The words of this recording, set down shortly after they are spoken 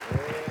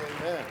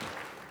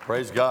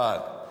Praise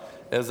God.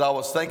 As I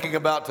was thinking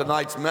about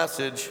tonight's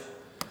message,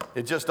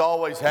 it just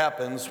always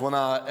happens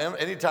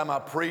anytime I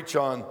preach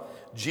on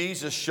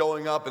Jesus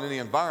showing up in any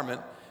environment,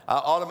 I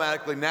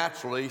automatically,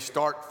 naturally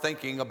start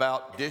thinking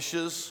about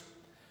dishes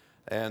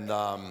and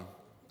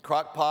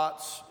crock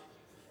pots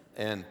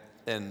and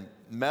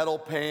metal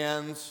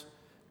pans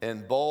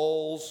and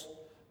bowls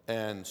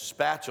and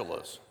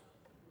spatulas.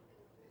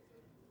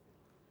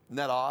 Isn't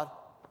that odd?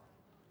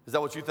 Is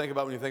that what you think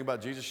about when you think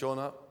about Jesus showing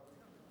up?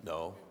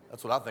 No,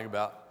 that's what I think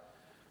about.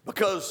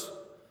 Because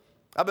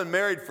I've been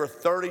married for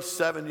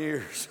 37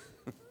 years.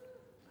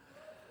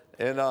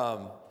 And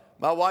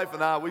my wife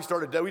and I, we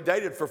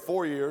dated for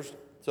 4 years.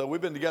 So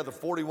we've been together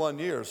 41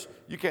 years.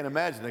 You can't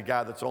imagine a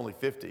guy that's only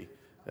 50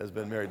 has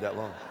been married that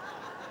long.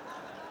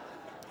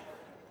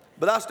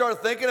 But I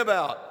started thinking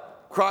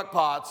about crock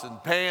pots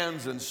and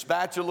pans and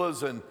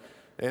spatulas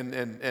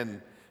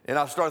and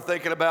I started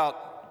thinking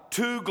about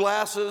 2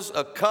 glasses,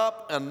 a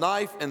cup, a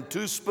knife, and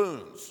 2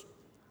 spoons.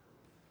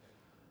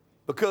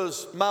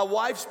 Because my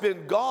wife's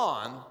been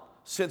gone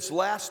since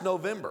last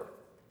November.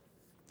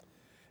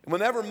 And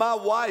whenever my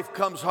wife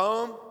comes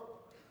home,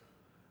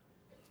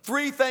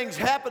 3 things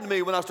happen to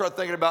me when I start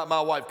thinking about my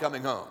wife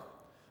coming home.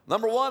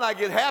 Number 1, I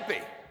get happy.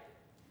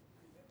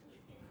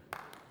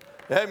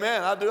 Hey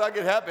man, I do, I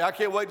get happy. I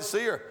can't wait to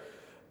see her.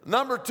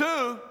 Number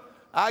 2,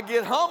 I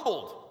get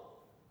humbled.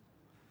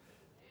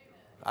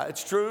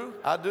 It's true,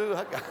 I do.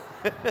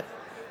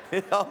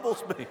 It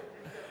humbles me.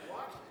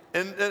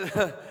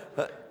 And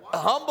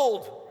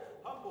humbled.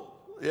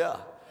 Yeah.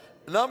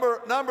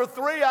 Number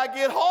 3, I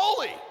get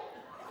holy.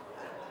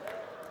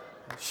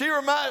 She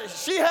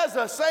has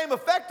the same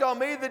effect on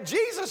me that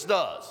Jesus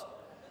does.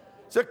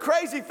 It's a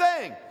crazy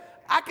thing.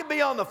 I could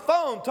be on the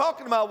phone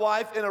talking to my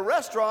wife in a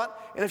restaurant,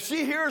 and if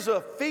she hears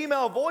a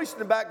female voice in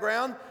the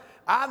background,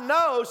 I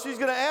know she's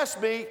going to ask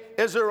me,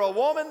 is there a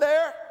woman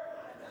there?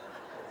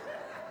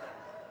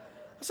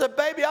 I said,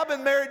 baby, I've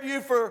been married to you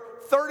for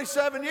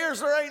 37 years.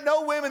 There ain't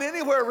no women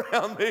anywhere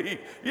around me.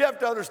 You have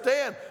to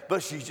understand.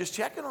 But she's just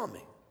checking on me.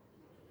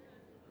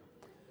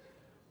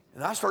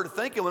 And I started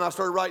thinking, when I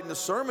started writing the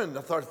sermon,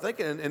 I started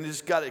thinking, and it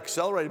just got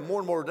accelerated more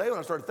and more today when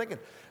I started thinking,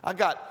 I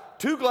got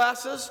 2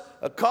 glasses,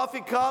 a coffee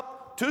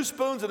cup, 2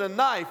 spoons, and a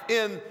knife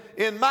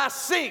in my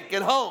sink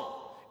at home,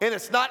 and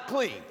it's not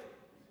clean.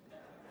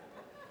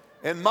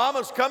 And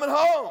mama's coming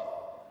home.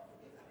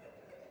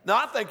 Now,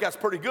 I think that's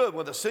pretty good.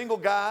 With a single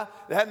guy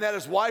that hadn't had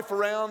his wife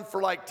around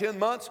for like 10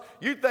 months,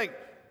 you'd think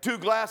 2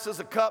 glasses,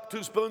 a cup,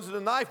 2 spoons, and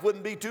a knife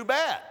wouldn't be too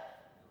bad.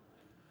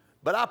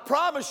 But I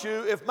promise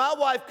you, if my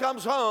wife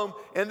comes home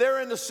and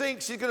they're in the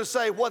sink, she's going to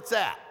say, what's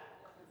that?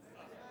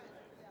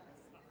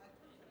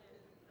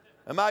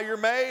 Am I your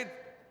maid? I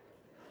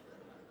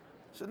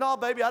said, no,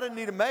 baby, I didn't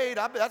need a maid.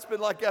 That's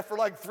been like that for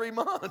like 3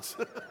 months.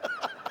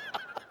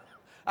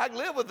 I can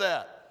live with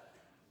that.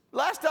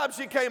 Last time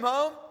she came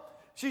home,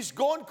 she's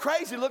going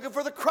crazy looking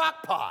for the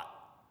crock pot.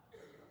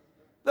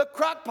 The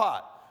crock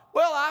pot.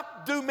 Well, I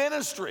do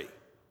ministry.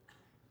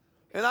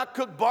 And I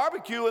cook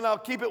barbecue and I'll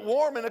keep it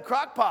warm in a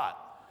crock pot.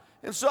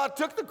 And so I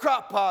took the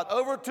crock pot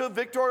over to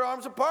Victoria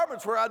Arms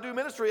Apartments, where I do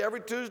ministry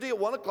every Tuesday at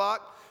 1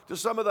 o'clock to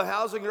some of the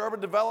housing and urban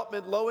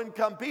development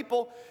low-income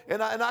people.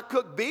 And I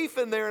cook beef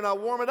in there and I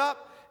warm it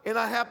up. And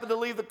I happened to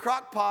leave the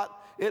crock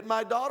pot at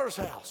my daughter's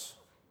house.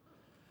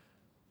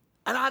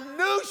 And I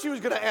knew she was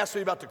going to ask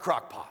me about the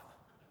crock pot.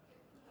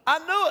 I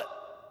knew it.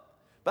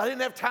 But I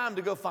didn't have time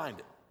to go find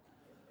it.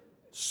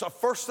 So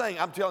first thing,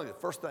 I'm telling you,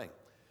 first thing.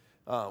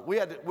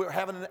 We were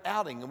having an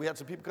outing and we had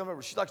some people come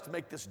over. She likes to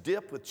make this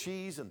dip with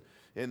cheese and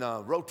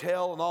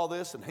rotel and all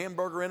this and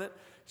hamburger in it.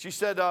 She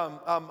said,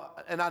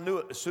 and I knew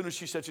it as soon as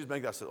she said she was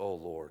making it, I said, oh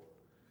Lord,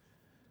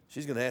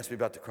 she's going to ask me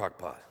about the crock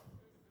pot.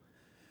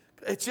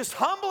 It's just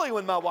humbling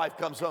when my wife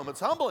comes home. It's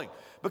humbling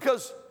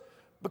because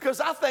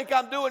I think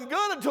I'm doing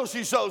good until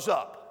she shows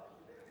up.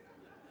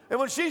 And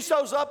when she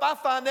shows up, I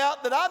find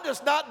out that I'm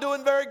just not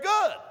doing very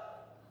good.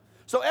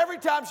 So every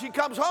time she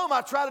comes home,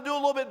 I try to do a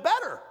little bit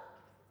better.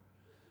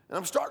 And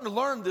I'm starting to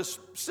learn this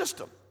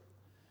system.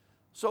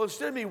 So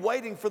instead of me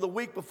waiting for the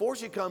week before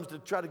she comes to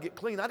try to get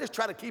clean, I just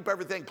try to keep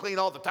everything clean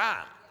all the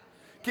time.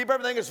 Keep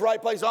everything in its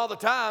right place all the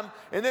time.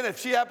 And then if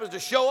she happens to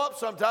show up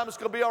sometime, it's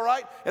going to be all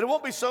right. And it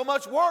won't be so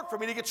much work for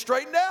me to get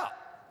straightened out.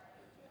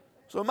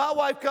 So when my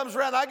wife comes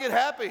around, I get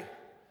happy.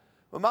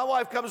 When my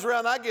wife comes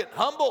around, I get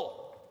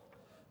humble.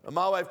 When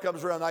my wife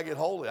comes around, I get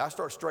holy. I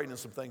start straightening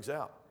some things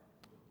out.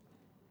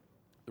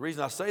 The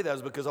reason I say that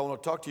is because I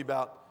want to talk to you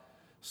about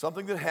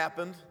something that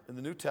happened in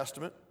the New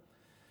Testament.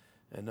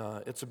 And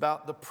it's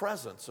about the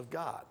presence of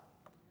God.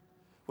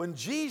 When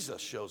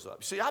Jesus shows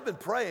up. See, I've been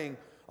praying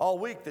all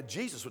week that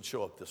Jesus would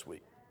show up this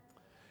week.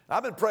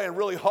 I've been praying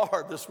really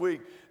hard this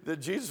week that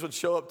Jesus would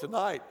show up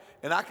tonight.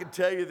 And I can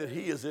tell you that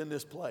he is in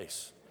this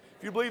place.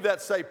 If you believe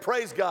that, say,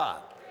 praise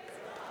God.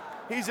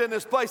 He's in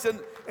this place. And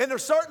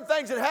there's certain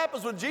things that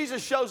happens when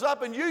Jesus shows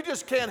up and you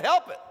just can't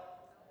help it.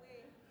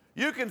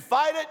 You can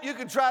fight it, you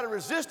can try to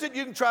resist it,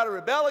 you can try to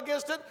rebel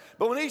against it,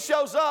 but when he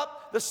shows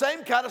up, the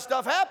same kind of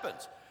stuff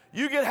happens.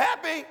 You get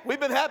happy. We've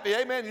been happy,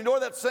 amen. You know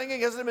that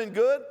singing, hasn't it been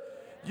good?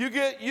 You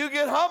get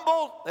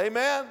humbled,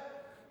 amen,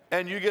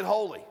 and you get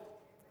holy.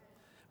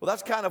 Well,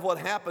 that's kind of what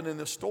happened in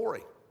this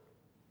story.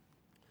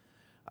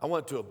 I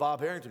went to a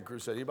Bob Harrington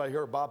crusade. Anybody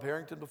heard of Bob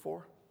Harrington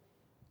before?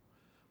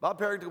 Bob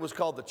Harrington was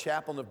called the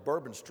chaplain of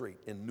Bourbon Street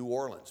in New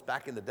Orleans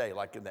back in the day,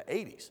 like in the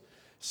 80s,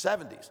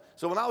 70s.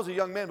 So when I was a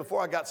young man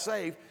before I got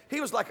saved, he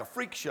was like a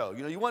freak show.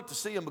 You know, you went to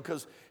see him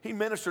because he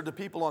ministered to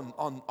people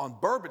on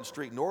Bourbon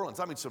Street in New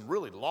Orleans. I mean, some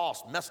really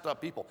lost, messed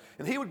up people.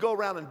 And he would go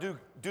around and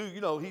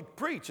he'd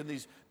preach in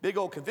these big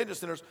old convention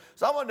centers.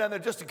 So I went down there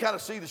just to kind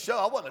of see the show.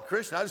 I wasn't a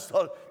Christian. I just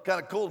thought it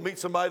kind of cool to meet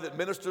somebody that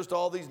ministers to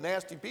all these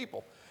nasty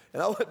people.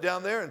 And I went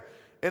down there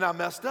and I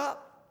messed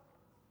up.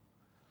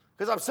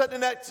 Because I'm sitting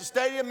in that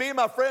stadium, me and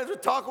my friends were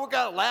talking, we're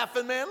kind of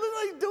laughing, man. Look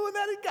at he's doing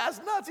that. This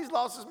guy's nuts. He's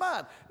lost his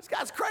mind. This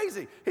guy's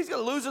crazy. He's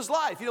going to lose his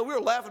life. You know, we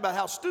were laughing about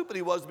how stupid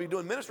he was to be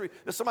doing ministry,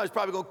 that somebody's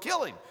probably going to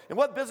kill him. And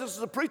what business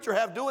does a preacher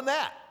have doing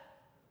that?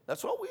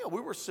 That's what we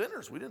were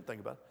sinners. We didn't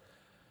think about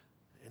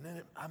it. And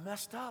then I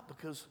messed up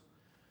because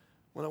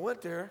when I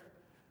went there,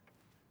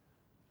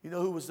 you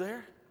know who was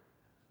there?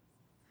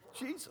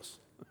 Jesus.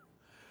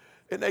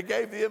 And they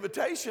gave the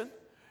invitation,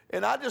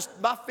 and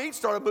my feet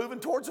started moving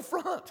towards the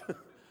front.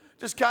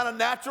 Just kind of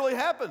naturally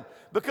happened.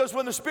 Because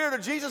when the Spirit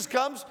of Jesus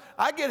comes,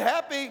 I get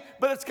happy,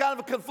 but it's kind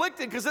of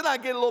conflicting because then I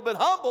get a little bit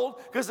humbled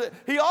because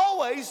he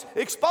always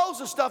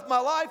exposes stuff in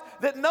my life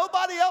that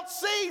nobody else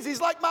sees.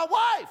 He's like my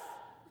wife.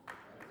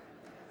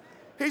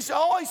 He's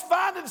always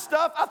finding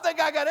stuff. I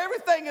think I got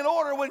everything in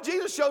order. When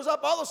Jesus shows up,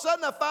 all of a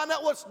sudden I find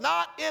out what's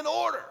not in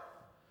order.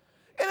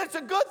 And it's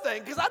a good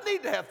thing because I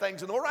need to have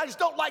things in order. I just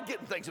don't like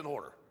getting things in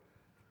order.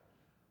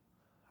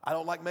 I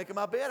don't like making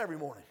my bed every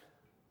morning.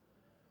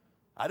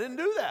 I didn't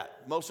do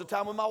that. Most of the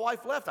time when my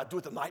wife left, I'd do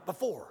it the night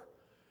before.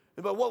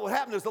 But what would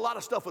happen is a lot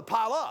of stuff would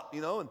pile up,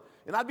 you know,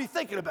 and I'd be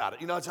thinking about it.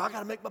 You know, I'd say, I got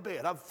to make my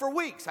bed. For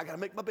weeks, I got to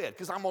make my bed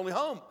because I'm only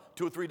home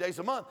 2 or 3 days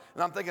a month.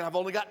 And I'm thinking I've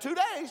only got 2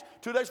 days.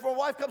 2 days before my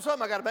wife comes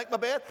home, I got to make my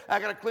bed. I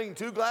got to clean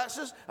 2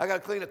 glasses. I got to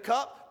clean a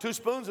cup, 2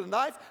 spoons, and a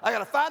knife. I got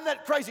to find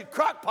that crazy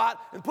crock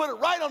pot and put it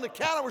right on the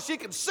counter where she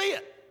can see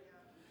it.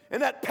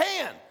 And that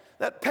pan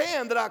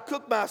that I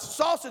cook my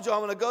sausage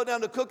on when I go down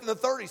to cook in the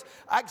 30s,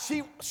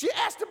 she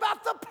asked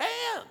about the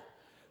pan.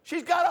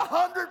 She's got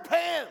 100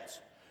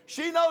 pans.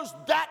 She knows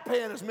that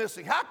pan is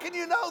missing. How can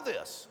you know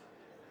this?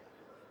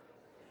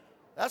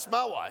 That's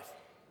my wife.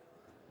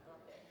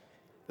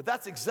 But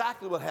that's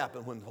exactly what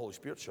happened when the Holy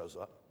Spirit shows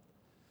up.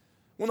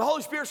 When the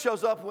Holy Spirit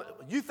shows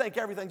up, you think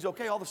everything's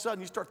okay. All of a sudden,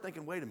 you start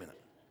thinking, wait a minute.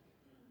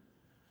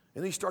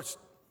 And he starts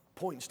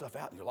pointing stuff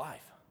out in your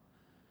life.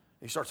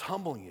 And he starts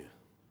humbling you.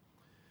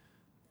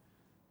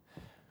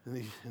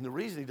 And the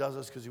reason he does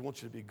this is because he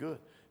wants you to be good.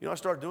 You know what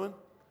I started doing?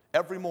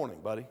 Every morning,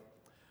 buddy.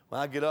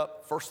 When I get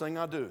up, first thing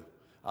I do,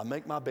 I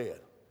make my bed.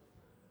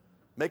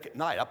 Make it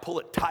night. I pull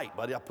it tight,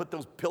 buddy. I put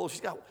those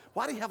pillows.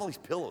 Why do you have all these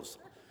pillows?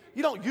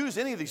 You don't use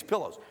any of these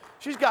pillows.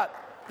 She's got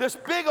this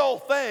big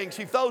old thing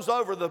she throws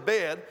over the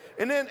bed,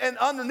 and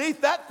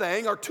underneath that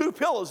thing are 2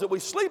 pillows that we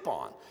sleep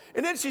on.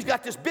 And then she's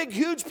got this big,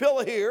 huge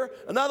pillow here,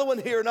 another one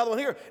here, another one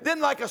here. Then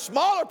like a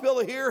smaller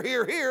pillow here,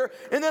 here, here,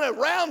 and then a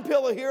round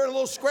pillow here, and a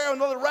little square,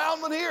 another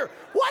round one here.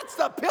 What's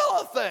the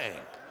pillow thing?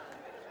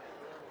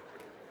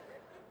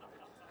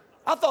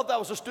 I thought that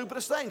was the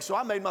stupidest thing, so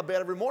I made my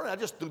bed every morning. I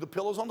just threw the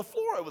pillows on the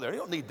floor over there. You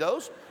don't need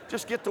those.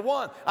 Just get the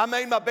one. I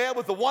made my bed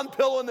with the one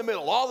pillow in the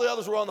middle. All the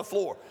others were on the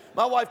floor.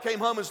 My wife came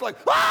home and was like,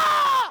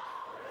 ah!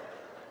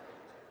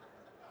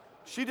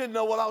 She didn't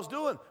know what I was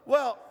doing.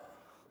 Well,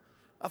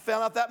 I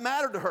found out that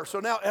mattered to her. So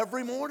now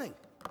every morning,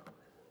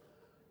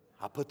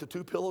 I put the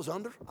 2 pillows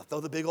under. I throw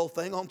the big old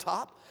thing on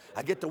top.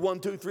 I get the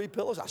 1, 2, 3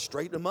 pillows. I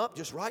straighten them up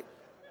just right.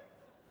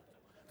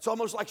 It's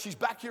almost like she's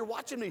back here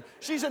watching me.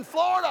 She's in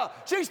Florida.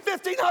 She's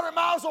 1,500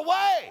 miles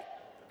away.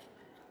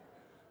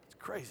 It's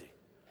crazy.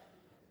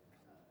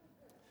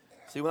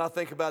 See, when I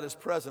think about his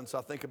presence,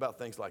 I think about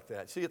things like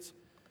that. See,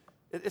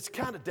 it's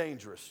kind of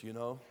dangerous, you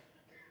know,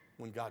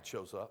 when God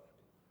shows up.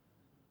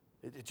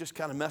 It just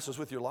kind of messes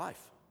with your life.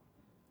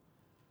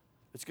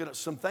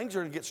 Some things are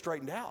going to get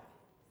straightened out.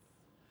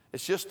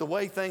 It's just the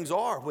way things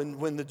are.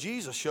 When the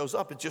Jesus shows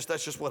up,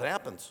 that's just what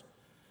happens.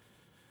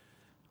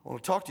 I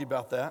want to talk to you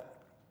about that.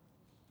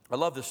 I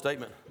love this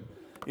statement.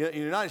 You know, in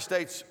the United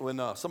States, when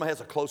somebody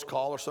has a close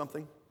call or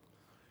something,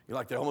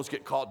 like they almost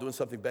get caught doing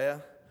something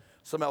bad,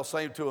 somebody will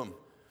say to them,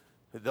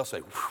 they'll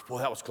say, boy,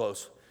 that was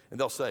close. And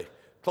they'll say,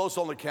 close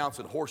only counts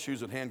in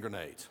horseshoes and hand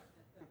grenades.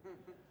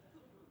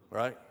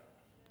 Right?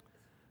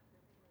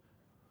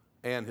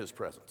 And his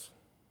presence.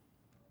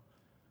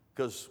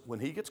 Because when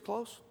he gets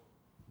close,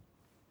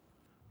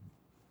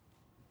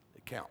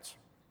 it counts.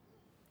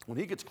 When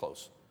he gets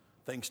close,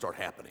 things start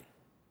happening.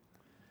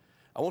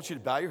 I want you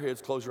to bow your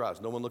heads, close your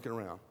eyes, no one looking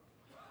around.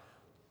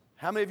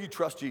 How many of you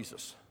trust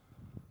Jesus?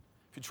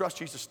 If you trust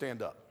Jesus,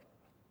 stand up.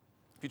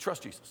 If you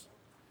trust Jesus.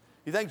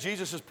 You think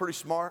Jesus is pretty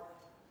smart?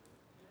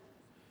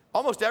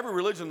 Almost every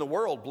religion in the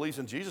world believes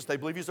in Jesus. They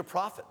believe he's a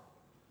prophet.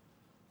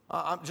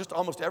 Just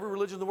almost every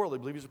religion in the world, they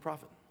believe he's a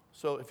prophet.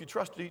 So if you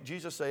trust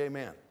Jesus, say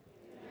amen. Amen.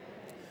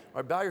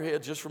 All right, bow your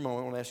head just for a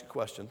moment. I want to ask you a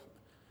question.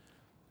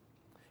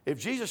 If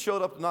Jesus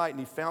showed up tonight and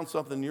he found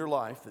something in your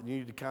life that you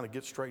need to kind of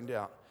get straightened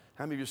out,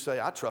 how many of you say,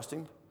 I trust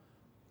him?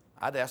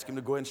 I'd ask him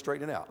to go ahead and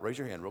straighten it out. Raise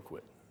your hand real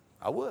quick.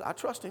 I would. I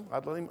trust him.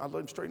 I'd let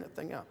him straighten that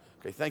thing out.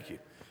 Okay, thank you.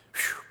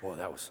 Whew,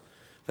 boy,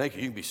 thank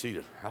you. You can be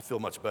seated. I feel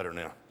much better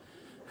now.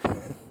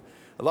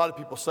 A lot of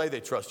people say they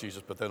trust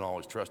Jesus, but they don't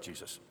always trust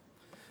Jesus.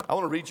 I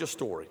want to read you a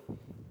story.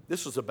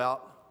 This is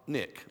about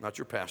Nick, not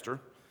your pastor.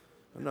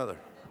 Another.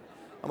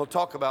 I'm going to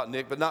talk about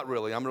Nick, but not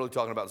really. I'm really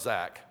talking about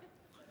Zach.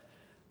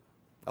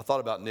 I thought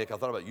about Nick. I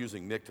thought about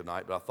using Nick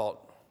tonight, but I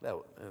thought,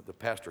 the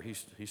pastor,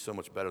 he's so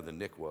much better than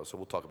Nick was, so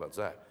we'll talk about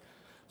Zach.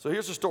 So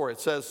here's the story. It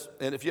says,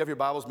 and if you have your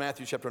Bibles,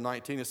 Matthew chapter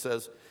 19, it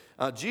says,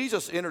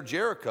 Jesus entered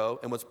Jericho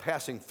and was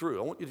passing through.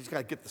 I want you to just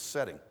kind of get the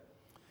setting.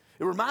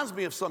 It reminds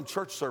me of some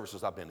church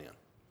services I've been in,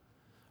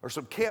 or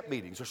some camp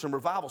meetings, or some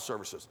revival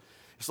services.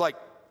 It's like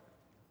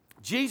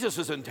Jesus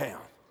is in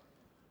town.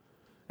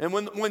 And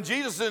when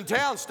Jesus is in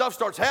town, stuff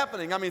starts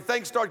happening. I mean,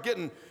 things start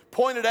getting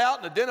pointed out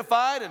and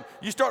identified, and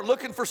you start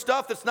looking for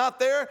stuff that's not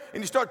there,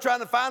 and you start trying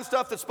to find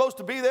stuff that's supposed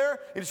to be there,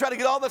 and you try to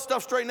get all that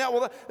stuff straightened out.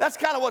 Well, that's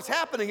kind of what's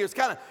happening here.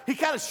 He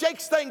kind of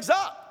shakes things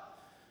up.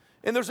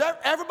 And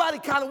everybody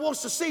kind of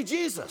wants to see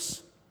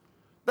Jesus.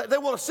 They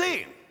want to see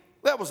him.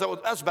 That was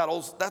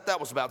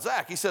about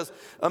Zach. He says,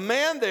 a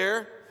man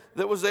there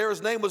that was there,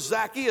 his name was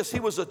Zacchaeus.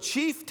 He was a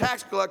chief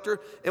tax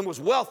collector and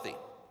was wealthy.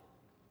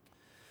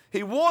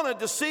 He wanted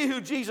to see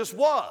who Jesus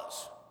was.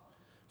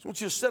 So I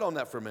want you to sit on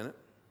that for a minute.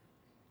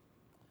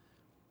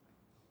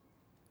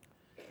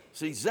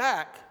 See,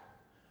 Zach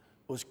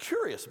was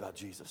curious about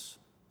Jesus.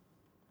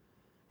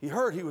 He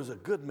heard he was a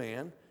good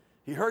man.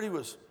 He heard he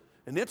was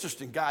an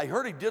interesting guy. He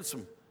heard he did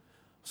some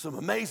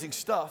amazing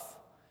stuff.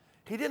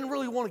 He didn't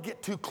really want to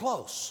get too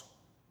close.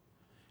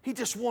 He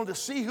just wanted to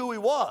see who he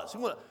was.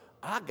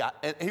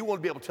 And he wanted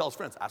to be able to tell his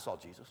friends, I saw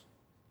Jesus.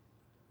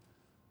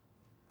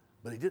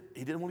 But he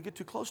didn't want to get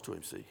too close to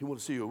him, see. He wanted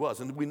to see who he was.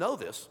 And we know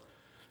this.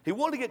 He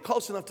wanted to get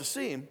close enough to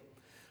see him.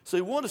 So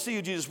he wanted to see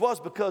who Jesus was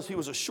because he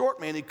was a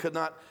short man. He could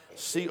not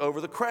see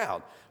over the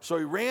crowd. So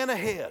he ran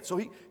ahead. So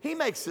he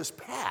makes this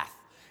path.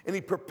 And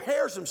he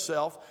prepares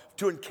himself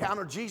to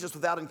encounter Jesus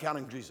without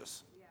encountering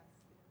Jesus.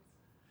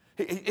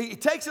 He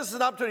takes this as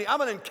an opportunity. I'm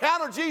going to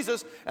encounter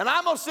Jesus, and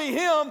I'm going to see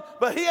him,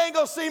 but he ain't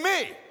going to see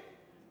me.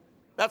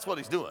 That's what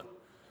he's doing.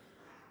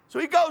 So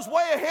he goes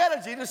way ahead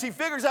of Jesus. He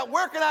figures out,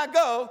 where can I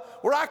go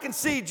where I can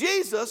see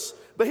Jesus,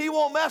 but he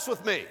won't mess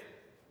with me?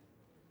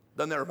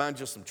 Doesn't that remind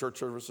you of some church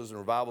services and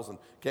revivals and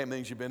camp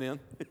meetings you've been in?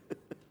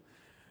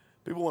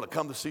 People want to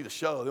come to see the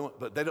show,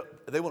 but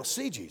they want to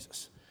see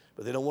Jesus,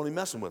 but they don't want him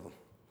messing with them.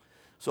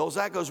 So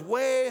Zach goes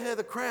way ahead of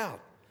the crowd.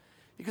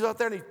 He goes out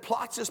there and he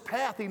plots his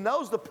path. He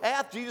knows the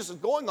path Jesus is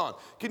going on.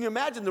 Can you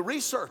imagine the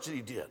research that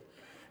he did?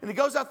 And he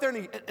goes out there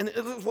and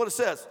this is what it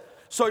says.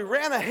 So he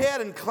ran ahead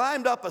and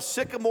climbed up a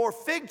sycamore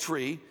fig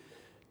tree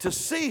to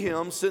see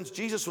him, since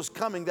Jesus was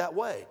coming that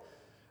way.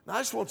 Now, I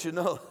just want you to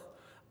know,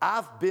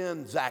 I've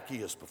been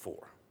Zacchaeus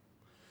before.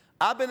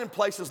 I've been in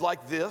places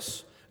like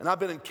this, and I've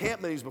been in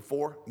camp meetings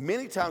before,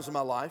 many times in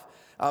my life,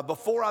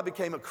 before I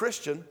became a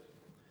Christian.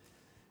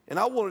 And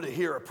I wanted to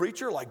hear a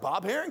preacher like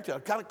Bob Harrington.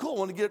 Kind of cool. I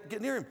wanted to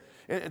get near him.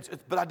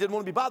 But I didn't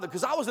want to be bothered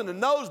because I was in the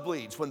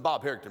nosebleeds when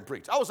Bob Harrington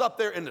preached. I was up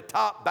there in the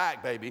top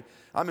back, baby.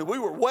 I mean, we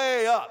were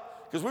way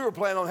up because we were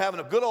planning on having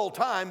a good old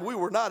time. We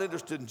were not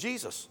interested in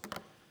Jesus.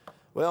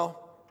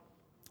 Well,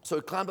 so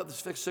he climbed up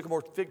this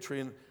sycamore fig tree.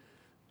 And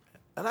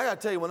I got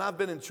to tell you, when I've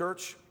been in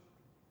church,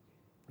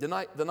 the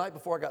night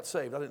before I got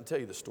saved, I didn't tell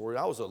you the story.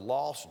 I was a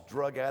lost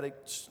drug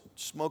addict,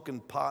 smoking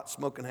pot,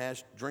 smoking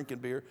hash, drinking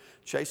beer,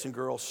 chasing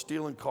girls,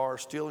 stealing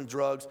cars, stealing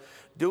drugs,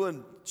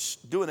 doing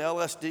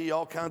LSD,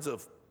 all kinds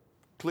of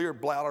clear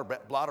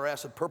bladder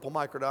acid, purple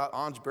microdot,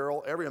 orange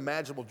barrel, every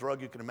imaginable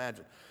drug you can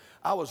imagine.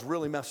 I was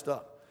really messed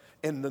up.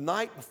 And the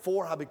night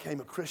before I became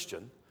a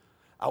Christian,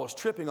 I was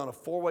tripping on a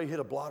 4-way hit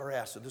of bladder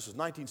acid. This was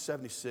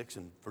 1976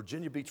 in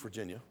Virginia Beach,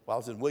 Virginia, while I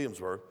was in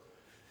Williamsburg.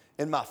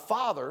 And my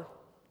father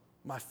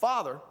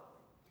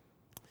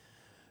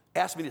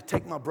asked me to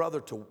take my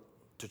brother to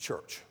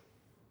church.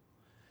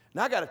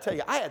 Now, I got to tell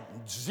you, I had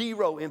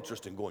zero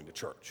interest in going to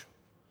church.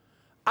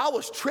 I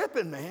was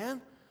tripping,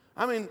 man.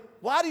 I mean,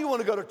 why do you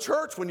want to go to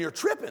church when you're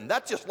tripping?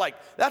 That's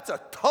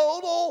a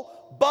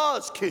total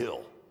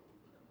buzzkill.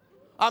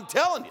 I'm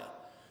telling you.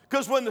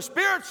 Because when the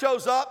Spirit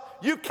shows up,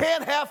 you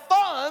can't have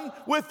fun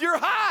with your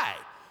high.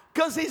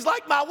 Because he's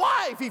like my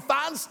wife. He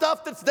finds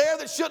stuff that's there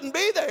that shouldn't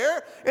be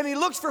there, and he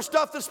looks for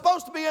stuff that's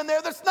supposed to be in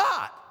there that's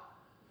not.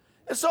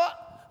 And so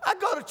I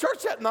go to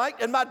church that night,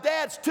 and my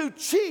dad's too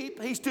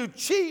cheap. He's too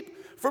cheap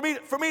for me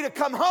to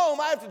come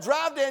home. I have to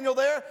drive Daniel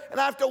there, and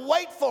I have to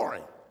wait for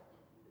him.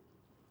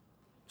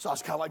 So I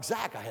was kind of like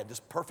Zach. I had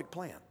this perfect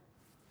plan.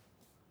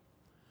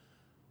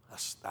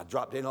 I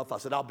dropped Daniel off. I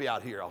said, I'll be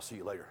out here. I'll see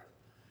you later.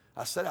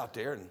 I sat out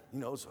there, and,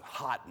 it was a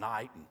hot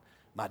night, and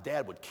my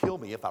dad would kill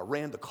me if I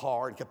ran the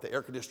car and kept the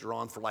air conditioner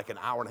on for like an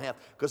hour and a half.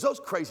 Because those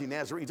crazy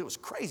Nazarenes, it was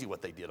crazy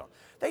what they did.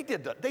 They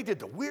did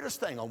the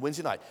weirdest thing on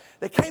Wednesday night.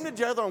 They came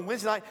together on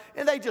Wednesday night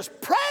and they just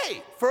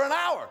prayed for an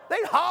hour.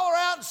 They'd holler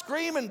out and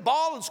scream and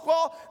bawl and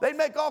squall. They'd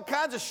make all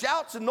kinds of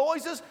shouts and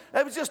noises.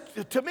 It was just,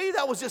 to me,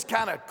 that was just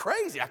kind of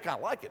crazy. I kind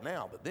of like it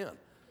now, but then.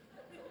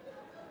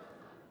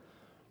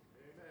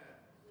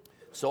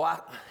 So I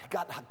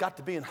got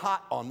to being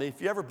hot on me.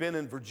 If you ever been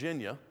in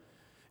Virginia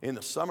in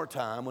the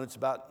summertime when it's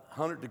about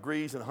 100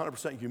 degrees and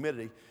 100%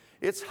 humidity,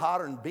 it's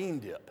hotter than bean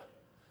dip.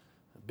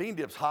 Bean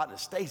dip's hot and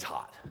it stays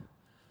hot.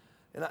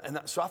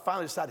 So I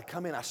finally decided to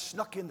come in. I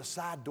snuck in the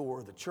side door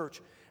of the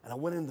church and I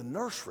went in the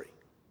nursery.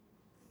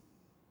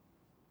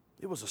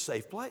 It was a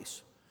safe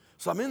place.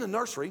 So I'm in the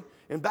nursery,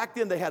 and back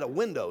then they had a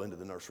window into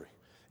the nursery,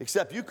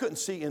 except you couldn't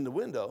see in the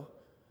window,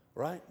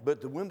 right?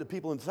 But the window,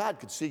 people inside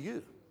could see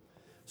you.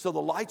 So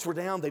the lights were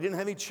down. They didn't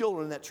have any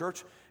children in that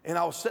church, and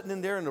I was sitting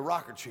in there in the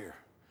rocker chair.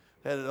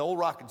 Had an old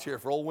rocking chair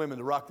for old women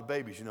to rock the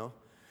babies, you know.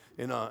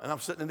 And I'm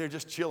sitting in there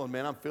just chilling,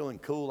 man. I'm feeling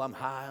cool. I'm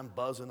high. I'm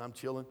buzzing. I'm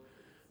chilling.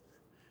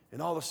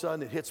 And all of a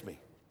sudden, it hits me.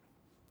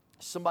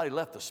 Somebody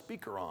left the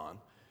speaker on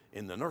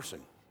in the nursery.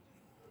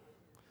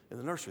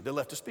 They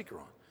left the speaker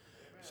on.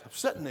 So I'm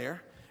sitting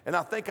there, and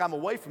I think I'm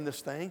away from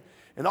this thing.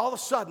 And all of a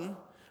sudden,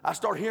 I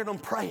start hearing them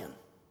praying.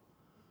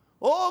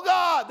 Oh,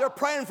 God, they're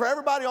praying for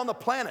everybody on the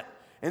planet.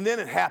 And then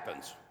it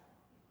happens.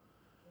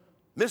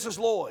 Mrs.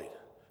 Lloyd,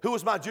 who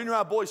was my junior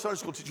high boys Sunday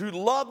school teacher, who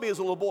loved me as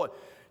a little boy,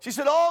 she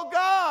said, oh,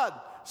 God,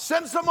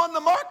 send someone to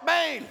Mark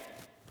Bain.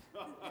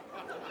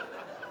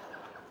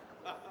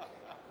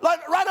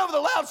 Like right over the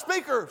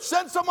loudspeaker,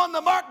 send someone to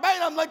Mark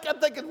Bain. I'm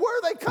thinking, where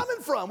are they coming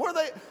from?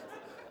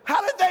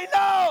 How did they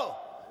know?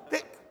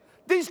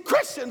 These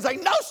Christians, they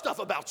know stuff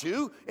about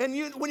you, and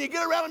when you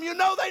get around them, you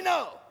know they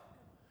know.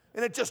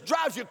 And it just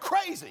drives you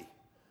crazy.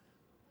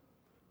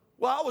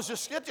 Well, it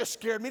just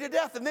scared me to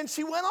death. And then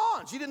she went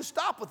on. She didn't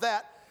stop with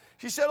that.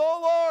 She said, oh,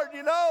 Lord,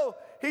 you know,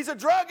 he's a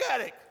drug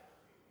addict.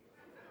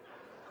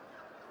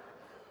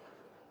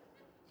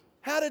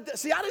 I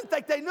didn't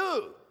think they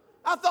knew.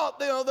 I thought,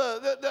 you know,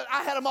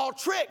 I had them all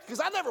tricked because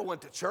I never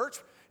went to church.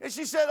 And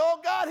she said, oh,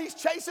 God, he's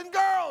chasing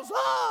girls.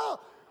 Oh.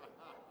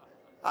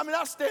 I mean,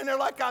 I stand there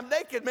like I'm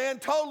naked, man,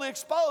 totally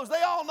exposed.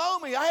 They all know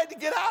me. I had to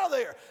get out of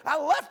there. I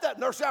left that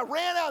nursery. I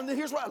ran out, and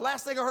here's what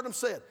last thing I heard them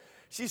say.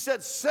 She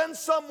said, send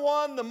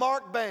someone to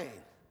Mark Bain. Amen.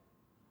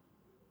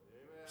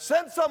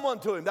 Send someone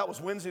to him. That was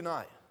Wednesday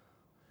night.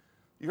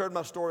 You heard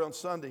my story on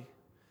Sunday.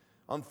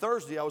 On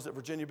Thursday, I was at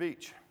Virginia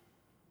Beach,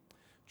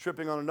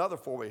 tripping on another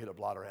four-way hit of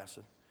bladder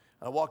acid.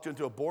 And I walked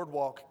into a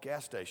Boardwalk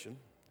gas station,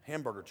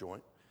 hamburger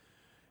joint,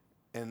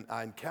 and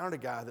I encountered a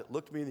guy that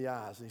looked me in the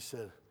eyes, and he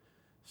said,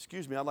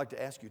 excuse me, I'd like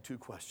to ask you 2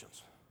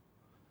 questions.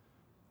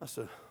 I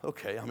said,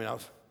 okay. I mean,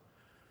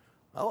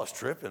 I was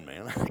tripping,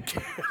 man.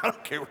 I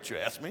don't care what you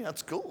ask me.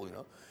 That's cool,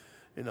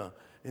 you know.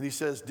 And he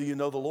says, do you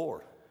know the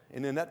Lord?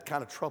 And then that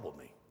kind of troubled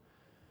me.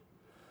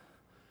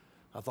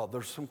 I thought,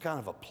 there's some kind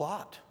of a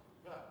plot.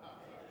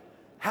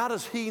 How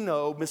does he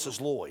know Mrs.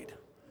 Lloyd?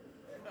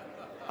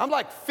 I'm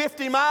like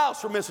 50 miles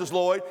from Mrs.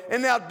 Lloyd,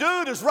 and now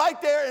dude is right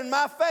there in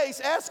my face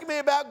asking me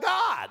about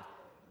God.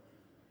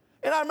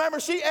 And I remember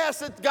she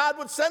asked that God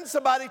would send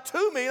somebody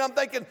to me, and I'm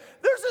thinking,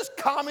 there's this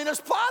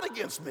communist plot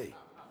against me.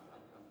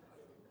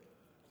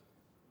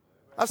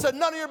 I said,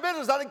 none of your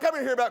business. I didn't come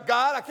here to hear about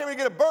God. I came here to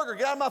get a burger.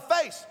 Get out of my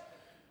face.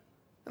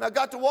 And I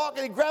got to walk,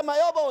 and he grabbed my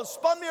elbow and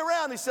spun me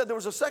around. He said, there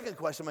was a second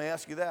question. May I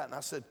ask you that? And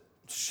I said,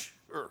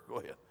 sure, go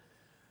ahead.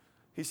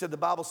 He said, the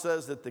Bible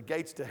says that the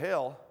gates to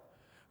hell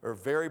are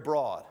very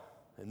broad,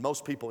 and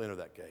most people enter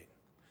that gate.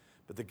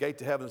 But the gate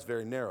to heaven is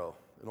very narrow,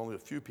 and only a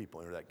few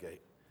people enter that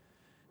gate.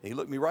 And he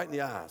looked me right in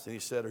the eyes, and he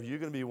said, are you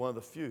going to be one of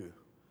the few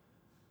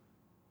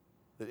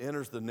that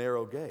enters the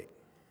narrow gate?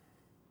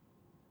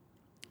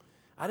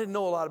 I didn't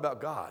know a lot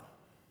about God,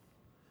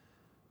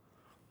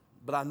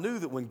 but I knew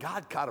that when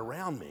God got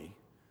around me,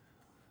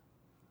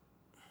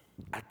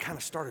 I kind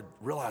of started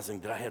realizing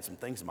that I had some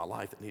things in my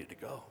life that needed to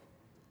go.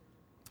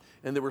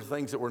 And there were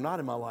things that were not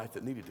in my life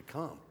that needed to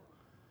come.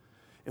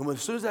 And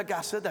as soon as that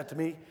guy said that to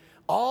me,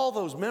 all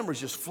those memories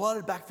just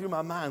flooded back through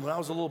my mind when I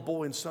was a little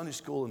boy in Sunday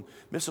school, and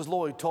Mrs.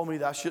 Lloyd told me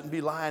that I shouldn't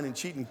be lying and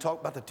cheating, talk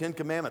about the 10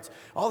 Commandments.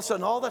 All of a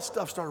sudden, all that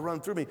stuff started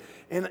running through me.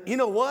 And you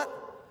know what?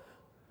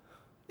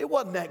 It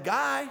wasn't that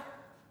guy.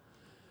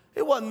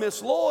 It wasn't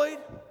Miss Lloyd.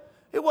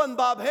 It wasn't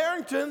Bob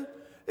Harrington.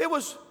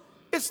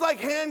 It's like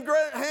hand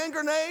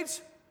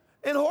grenades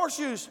and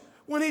horseshoes.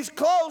 When he's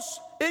close,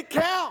 it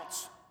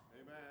counts.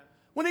 Amen.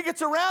 When he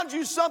gets around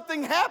you,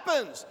 something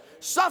happens.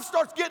 Stuff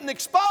starts getting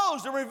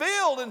exposed and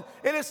revealed, and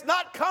it's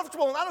not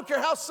comfortable. And I don't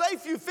care how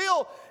safe you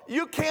feel,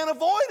 you can't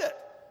avoid it.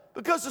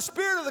 Because the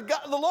Spirit of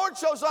the Lord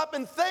shows up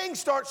and things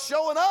start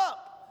showing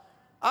up.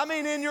 I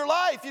mean, in your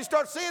life, you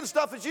start seeing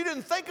stuff that you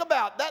didn't think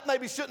about. That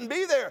maybe shouldn't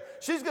be there.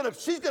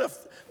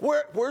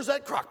 Where's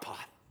that crock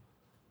pot?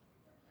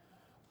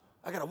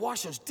 I got to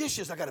wash those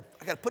dishes. I got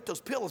to put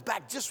those pillows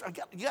back.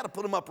 You got to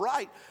put them up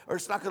right, or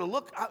it's not going to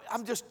look.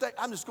 I'm just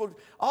going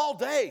all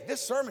day.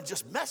 This sermon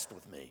just messed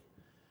with me.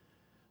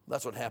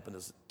 That's what happened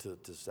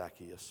to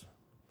Zacchaeus.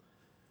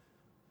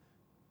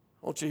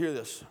 I want you to hear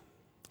this.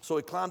 So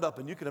he climbed up,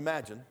 and you can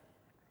imagine,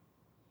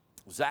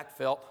 Zach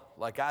felt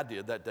like I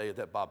did that day at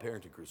that Bob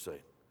Harrington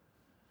crusade.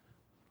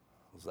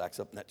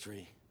 Zach's up in that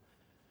tree,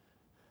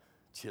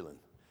 chilling.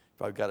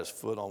 Probably got his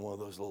foot on one of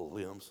those little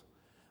limbs,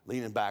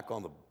 leaning back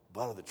on the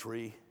butt of the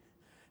tree.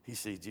 He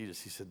sees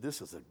Jesus. He said,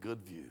 this is a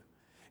good view.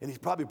 And he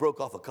probably broke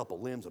off a couple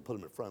limbs and put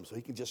them in front of him so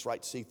he can just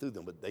see through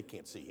them, but they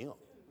can't see him.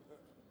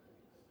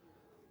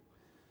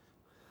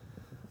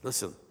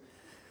 Listen, it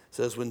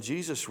says, when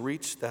Jesus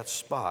reached that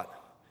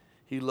spot,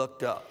 he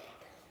looked up.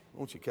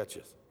 Won't you catch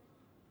this?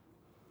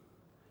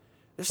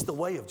 This is the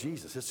way of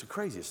Jesus. It's the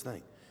craziest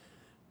thing.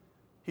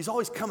 He's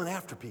always coming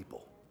after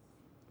people.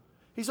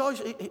 He's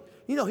always,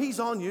 he's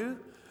on you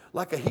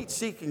like a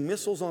heat-seeking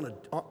missiles on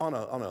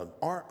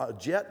a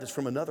jet that's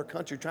from another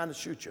country trying to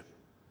shoot you.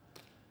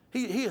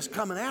 He is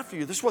coming after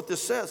you. This is what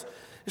this says.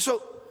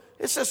 So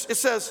it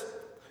says,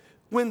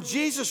 when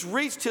Jesus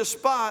reached his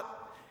spot,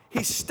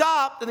 he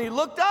stopped and he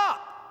looked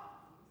up.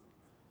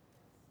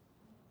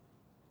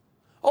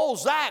 Old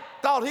Zach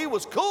thought he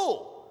was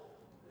cool.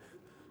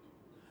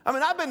 I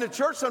mean, I've been to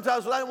church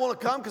sometimes when I didn't want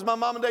to come because my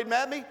mom and dad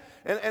mad at me,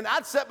 and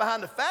I'd sit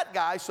behind the fat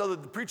guy so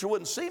that the preacher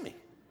wouldn't see me.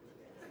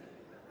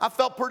 I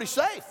felt pretty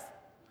safe.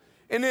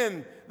 And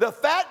then the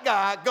fat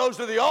guy goes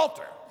to the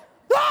altar.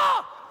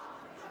 Ah!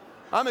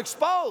 I'm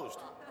exposed.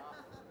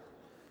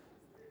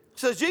 It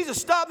says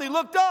Jesus stopped and he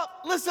looked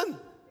up. Listen.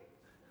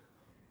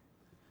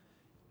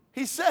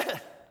 He said,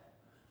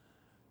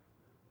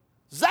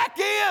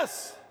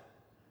 Zacchaeus.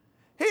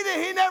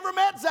 He never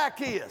met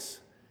Zacchaeus.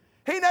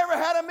 He never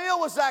had a meal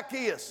with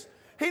Zacchaeus.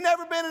 He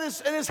never been in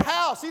his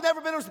house.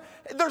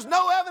 There's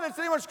no evidence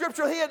anywhere in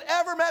Scripture he had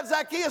ever met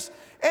Zacchaeus,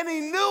 and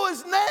he knew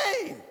his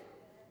name.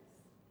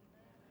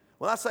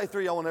 When I say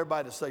three, I want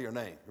everybody to say your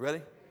name. You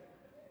ready?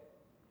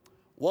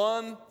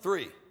 1,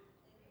 3.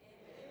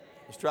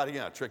 Let's try it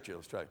again. I tricked you.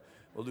 Let's try it.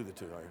 We'll do the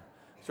two. All right.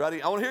 Let's try it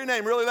again. I want to hear your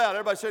name really loud.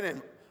 Everybody say your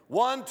name.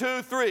 1,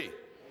 2, 3. Amen.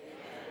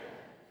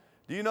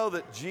 Do you know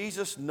that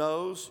Jesus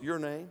knows your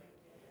name?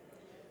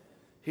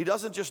 He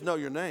doesn't just know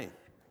your name.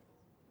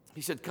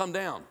 He said, come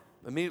down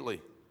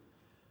immediately.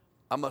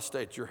 I must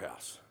stay at your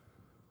house.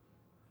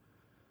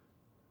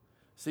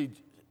 See,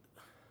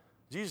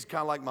 Jesus is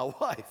kind of like my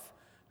wife.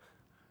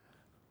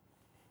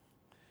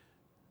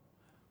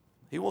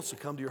 He wants to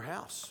come to your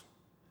house.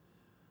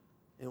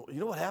 And you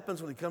know what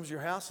happens when he comes to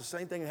your house? The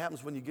same thing that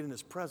happens when you get in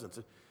his presence.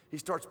 He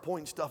starts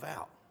pointing stuff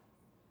out.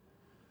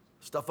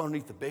 Stuff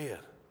underneath the bed.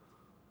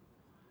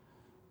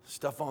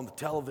 Stuff on the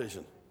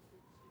television.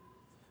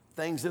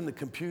 Things in the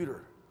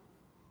computer.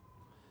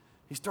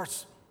 He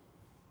starts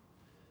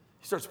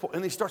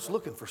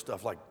looking for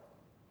stuff like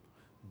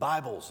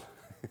Bibles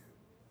and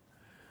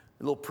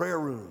little prayer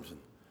rooms. And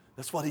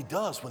that's what he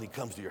does when he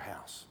comes to your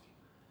house.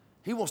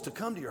 He wants to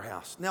come to your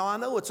house. Now, I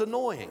know it's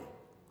annoying,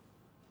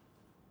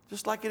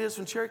 just like it is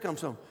when Sherry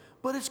comes home,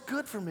 but it's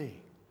good for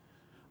me.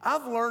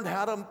 I've learned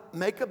how to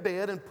make a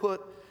bed and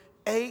put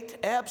 8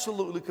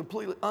 absolutely,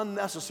 completely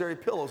unnecessary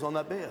pillows on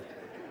that bed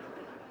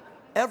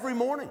every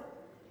morning.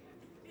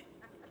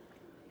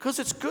 Because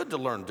it's good to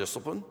learn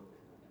discipline.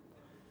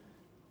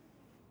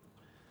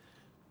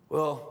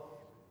 Well,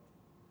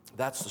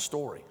 that's the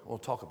story. We'll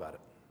talk about it.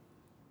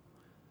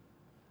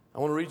 I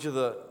want to read you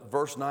the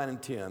verse 9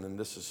 and 10, and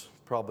this is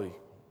probably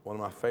one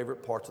of my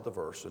favorite parts of the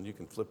verse, and you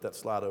can flip that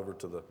slide over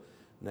to the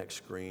next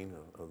screen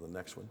or the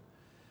next one.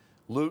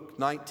 Luke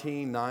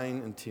 19, 9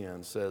 and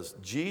 10 says,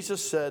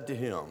 Jesus said to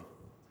him,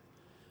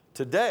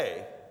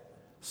 today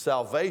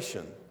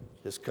salvation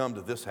has come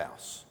to this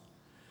house,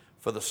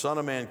 for the Son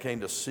of Man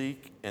came to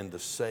seek and to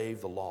save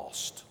the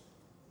lost.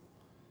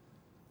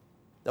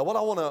 Now, what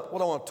I want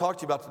to talk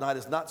to you about tonight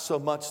is not so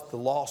much the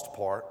lost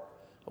part.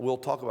 We'll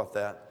talk about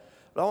that.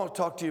 But I want to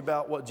talk to you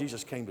about what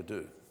Jesus came to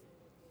do.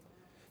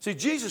 See,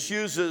 Jesus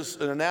uses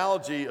an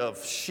analogy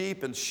of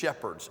sheep and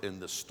shepherds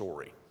in this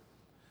story.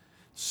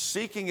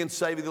 Seeking and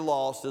saving the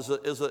lost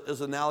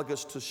is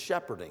analogous to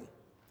shepherding.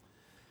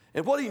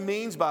 And what he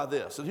means by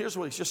this, and here's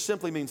what he just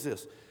simply means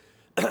this.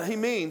 He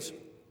means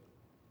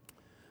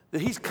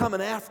that he's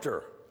coming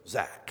after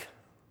Zach.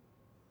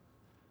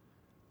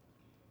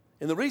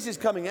 And the reason he's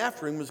coming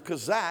after him is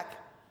because Zach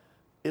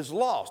is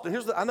lost. And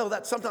I know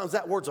that sometimes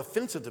that word's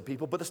offensive to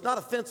people, but it's not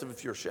offensive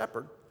if you're a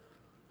shepherd.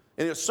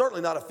 And it's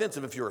certainly not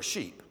offensive if you're a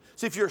sheep.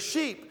 See, if you're a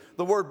sheep,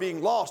 the word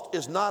being lost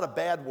is not a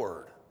bad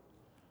word.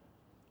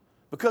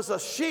 Because a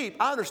sheep,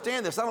 I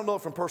understand this, I don't know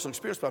it from personal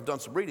experience, but I've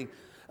done some reading.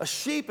 A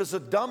sheep is the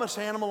dumbest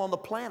animal on the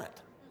planet.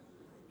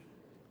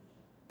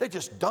 They're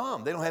just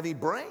dumb. They don't have any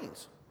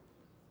brains.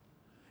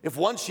 If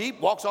one sheep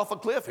walks off a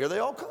cliff, here they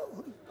all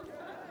come.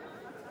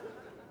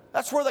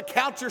 That's where the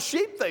count your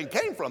sheep thing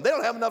came from. They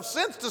don't have enough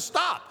sense to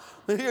stop.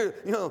 Here,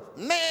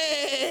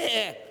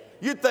 meh.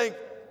 You'd think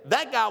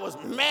that guy was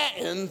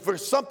mehing for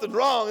something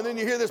wrong, and then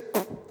you hear this,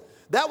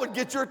 that would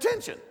get your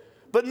attention.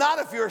 But not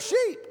if you're a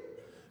sheep.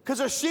 Because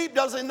a sheep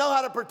doesn't know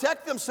how to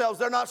protect themselves.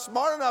 They're not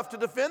smart enough to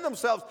defend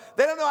themselves.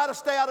 They don't know how to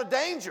stay out of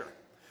danger.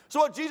 So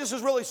what Jesus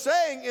is really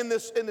saying in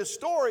this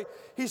story,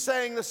 he's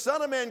saying the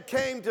Son of Man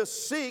came to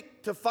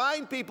seek, to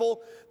find people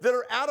that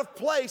are out of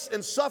place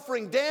and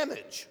suffering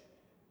damage.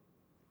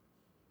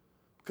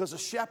 Because a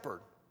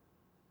shepherd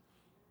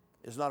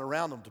is not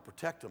around them to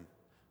protect them,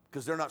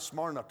 because they're not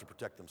smart enough to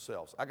protect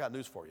themselves. I got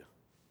news for you.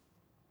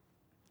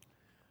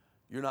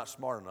 You're not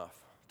smart enough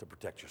to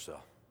protect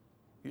yourself.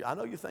 I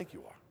know you think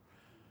you are.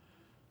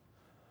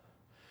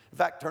 In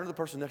fact, turn to the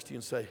person next to you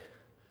and say,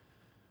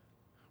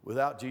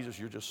 without Jesus,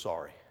 you're just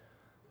sorry.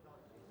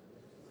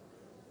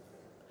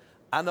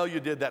 I know you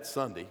did that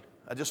Sunday.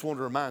 I just wanted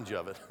to remind you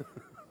of it.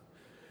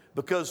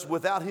 Because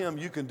without him,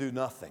 you can do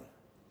nothing.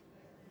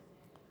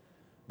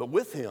 But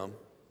with him,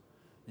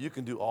 you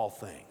can do all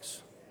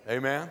things.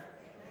 Amen?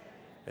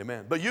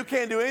 Amen. But you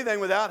can't do anything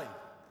without him.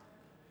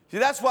 See,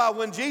 that's why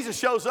when Jesus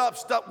shows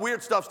up,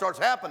 weird stuff starts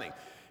happening.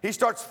 He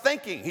starts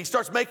thinking. He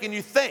starts making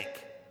you think.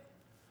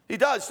 He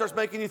does. He starts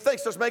making you think.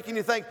 Starts making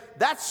you think,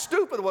 that's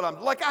stupid what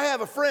I'm... Like I have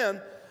a friend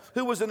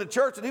who was in the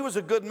church, and he was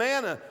a good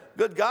man, a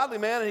good godly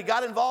man, and he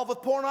got involved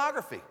with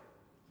pornography.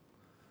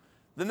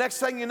 The next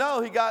thing you know,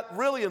 he got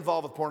really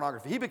involved with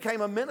pornography. He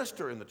became a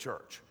minister in the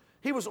church.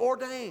 He was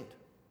ordained.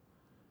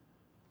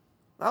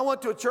 I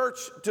went to a church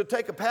to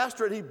take a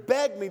pastor, and he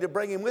begged me to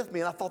bring him with me,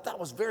 and I thought that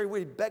was very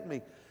weird. He begged me.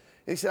 And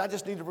he said, I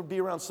just need to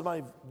be around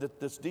somebody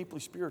that's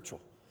deeply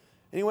spiritual.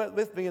 And he went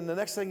with me, and the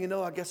next thing you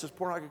know, I guess his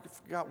pornography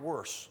got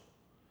worse.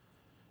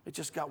 It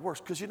just got worse.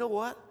 Because you know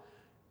what?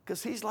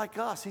 Because he's like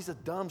us. He's a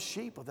dumb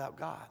sheep without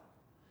God.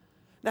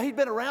 Now, he'd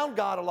been around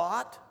God a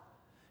lot.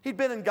 He'd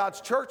been in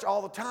God's church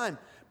all the time.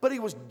 But he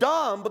was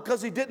dumb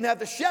because he didn't have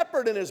the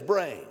shepherd in his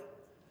brain.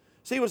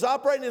 See, he was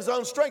operating his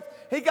own strength.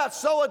 He got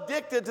so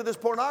addicted to this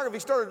pornography, he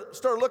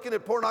started looking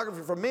at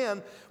pornography for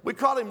men. We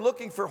caught him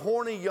looking for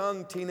horny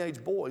young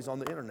teenage boys on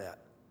the internet.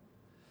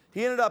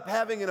 He ended up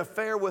having an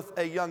affair with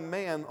a young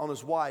man on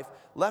his wife,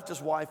 left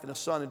his wife and his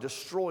son, and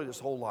destroyed his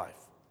whole life.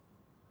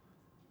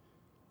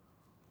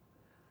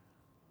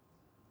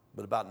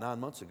 But about 9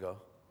 months ago,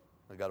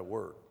 I got a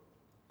word.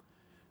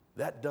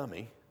 That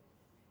dummy,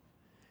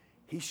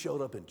 he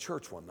showed up in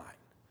church one night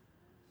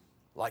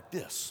like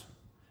this.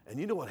 And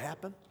you know what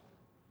happened?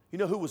 You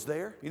know who was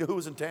there? You know who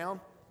was in town?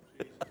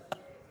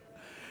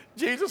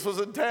 Jesus was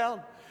in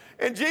town.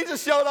 And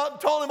Jesus showed up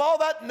and told him all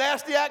that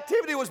nasty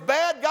activity was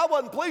bad. God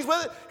wasn't pleased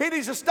with it. He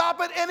needs to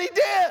stop it, and he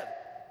did.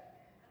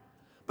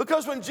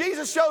 Because when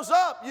Jesus shows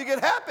up, you get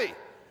happy,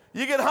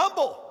 you get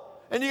humble,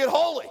 and you get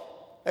holy.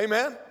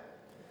 Amen?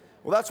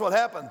 Well, that's what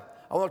happened.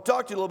 I want to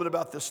talk to you a little bit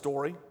about this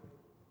story.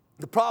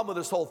 The problem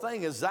with this whole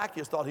thing is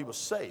Zacchaeus thought he was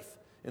safe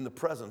in the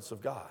presence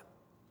of God.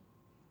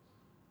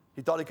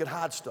 He thought he could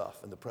hide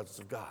stuff in the presence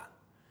of God.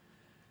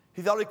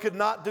 He thought he could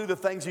not do the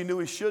things he knew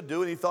he should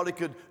do, and he thought he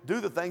could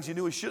do the things he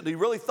knew he shouldn't. He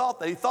really thought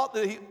that. He thought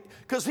that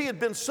because he had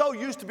been so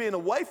used to being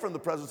away from the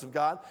presence of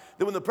God,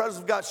 that when the presence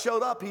of God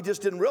showed up, he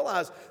just didn't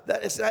realize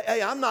that,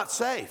 hey, I'm not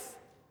safe.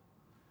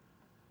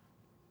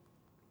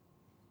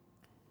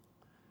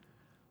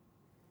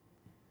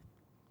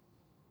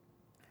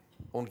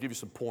 I want to give you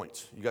some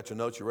points. You got your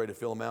notes? You ready to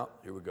fill them out?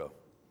 Here we go.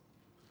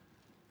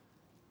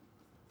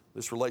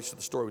 This relates to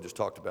the story we just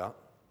talked about.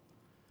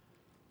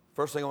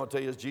 First thing I want to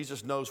tell you is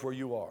Jesus knows where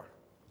you are.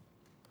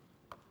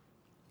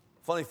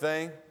 Funny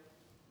thing,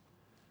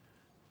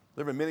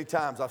 there have been many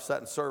times I've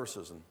sat in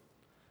services and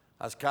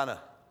I was kind of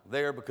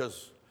there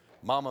because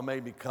Mama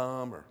made me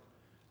come, or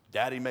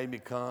Daddy made me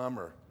come,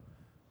 or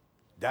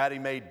Daddy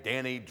made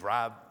Danny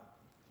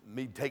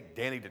take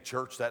Danny to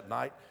church that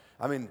night.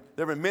 I mean,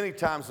 there have been many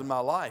times in my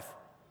life.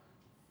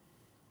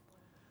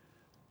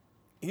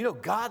 You know,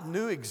 God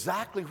knew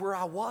exactly where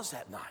I was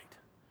that night.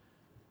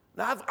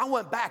 Now, I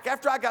went back.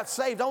 After I got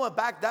saved, I went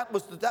back.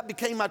 That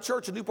became my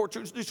church, a Newport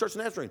Church, New Church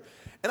Nazarene.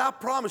 And I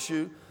promise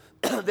you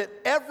that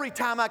every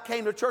time I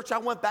came to church, I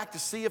went back to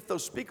see if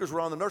those speakers were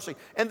on the nursing.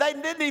 And they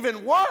didn't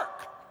even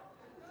work.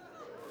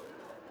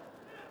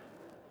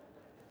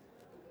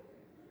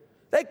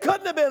 They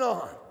couldn't have been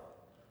on.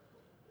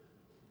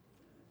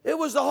 It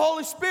was the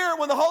Holy Spirit.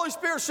 When the Holy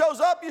Spirit shows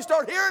up, you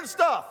start hearing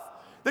stuff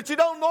that you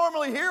don't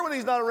normally hear when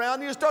he's not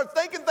around. You start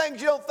thinking things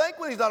you don't think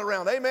when he's not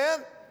around. Amen?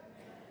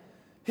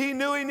 He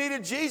knew he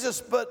needed Jesus,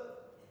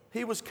 but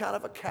he was kind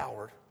of a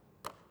coward.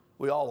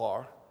 We all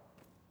are.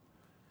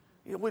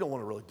 You know, we don't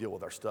want to really deal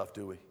with our stuff,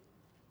 do we?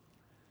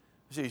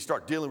 See, you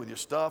start dealing with your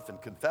stuff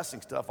and confessing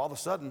stuff, all of a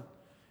sudden,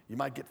 you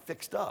might get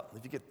fixed up.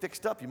 If you get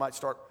fixed up, you might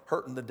start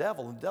hurting the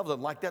devil, and the devil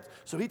doesn't like that.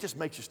 So he just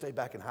makes you stay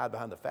back and hide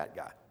behind the fat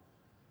guy.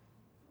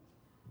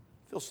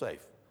 Feel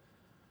safe.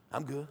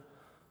 I'm good.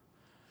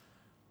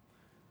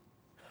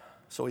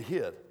 So he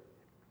hid.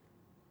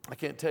 I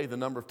can't tell you the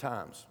number of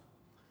times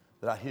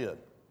that I hid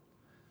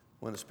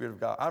when the Spirit of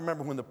God. I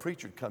remember when the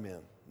preacher would come in,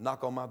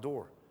 knock on my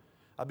door.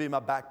 I'd be in my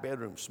back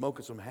bedroom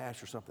smoking some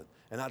hash or something,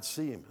 and I'd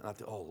see him, and I'd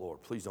think, oh,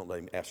 Lord, please don't let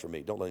him ask for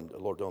me. Don't let him,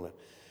 Lord, don't let him.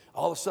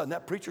 All of a sudden,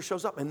 that preacher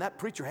shows up, and that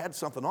preacher had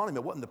something on him.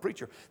 It wasn't the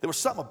preacher. There was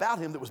something about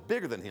him that was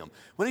bigger than him.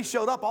 When he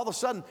showed up, all of a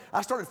sudden,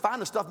 I started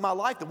finding stuff in my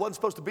life that wasn't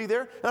supposed to be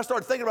there, and I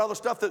started thinking about all the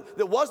stuff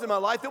that was in my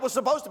life that was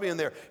supposed to be in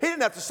there. He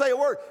didn't have to say a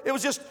word. It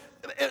was just,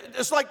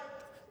 it's like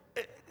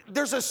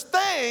there's this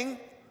thing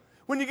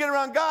when you get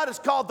around God, it's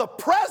called the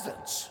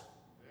presence.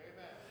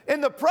 Amen.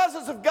 And the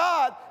presence of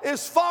God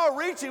is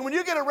far-reaching. When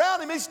you get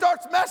around him, he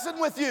starts messing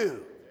with you.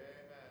 Amen.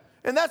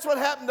 And that's what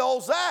happened to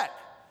old Zach.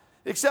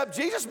 Except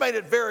Jesus made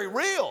it very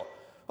real.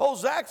 Old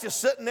Zach's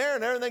just sitting there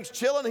and everything's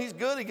chilling. He's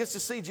good. He gets to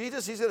see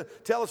Jesus. He's going to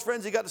tell his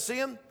friends he got to see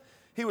him.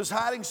 He was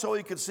hiding so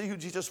he could see who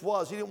Jesus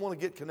was. He didn't want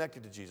to get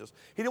connected to Jesus.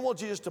 He didn't want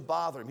Jesus to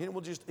bother him.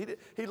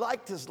 He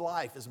liked his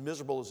life as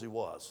miserable as he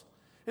was.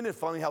 Isn't it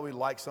funny how we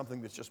like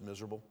something that's just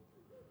miserable?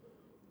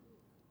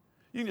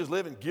 You can just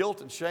live in guilt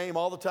and shame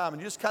all the time,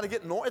 and you just kind of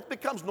it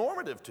becomes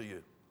normative to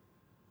you.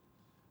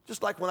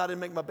 Just like when I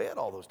didn't make my bed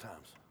all those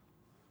times.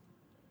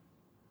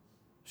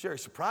 Sherry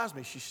surprised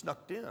me. She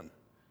snuck in.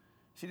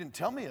 She didn't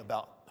tell me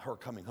about her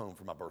coming home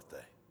for my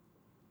birthday.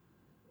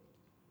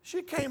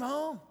 She came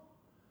home.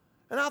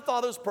 And I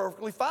thought it was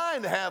perfectly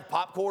fine to have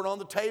popcorn on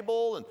the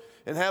table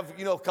and have,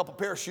 a couple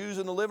pair of shoes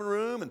in the living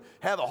room and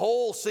have a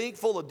whole sink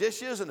full of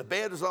dishes and the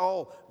bed was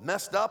all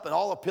messed up and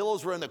all the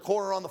pillows were in the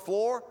corner on the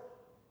floor.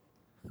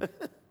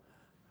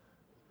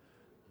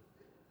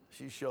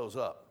 She shows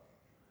up.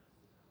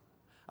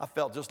 I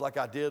felt just like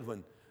I did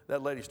when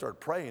that lady started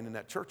praying in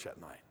that church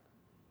that night.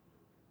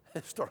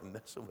 It started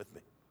messing with me.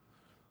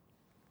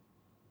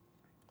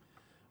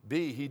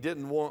 B, he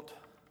didn't want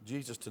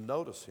Jesus to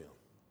notice him.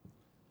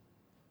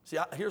 See,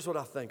 here's what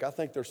I think. I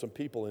think there's some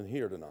people in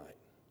here tonight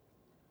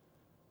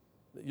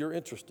that you're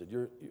interested.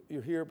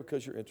 You're here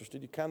because you're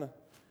interested. You kind of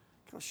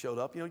showed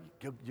up. You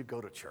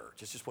go to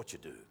church. It's just what you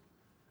do.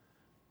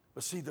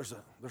 But see, there's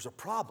a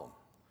problem.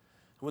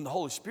 When the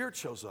Holy Spirit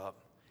shows up,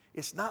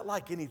 it's not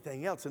like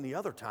anything else. Any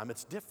other time,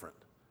 it's different.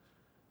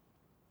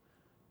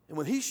 And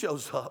when he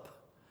shows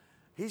up,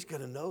 he's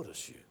going to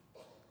notice you.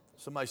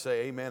 Somebody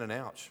say amen and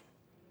ouch.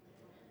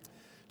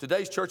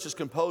 Today's church is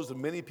composed of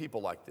many people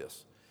like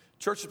this.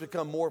 Church has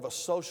become more of a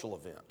social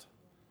event.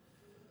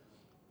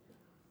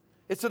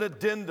 It's an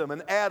addendum,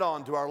 an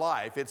add-on to our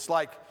life. It's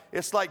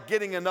like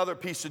getting another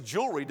piece of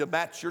jewelry to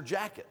match your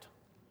jacket.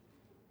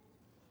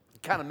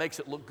 It kind of makes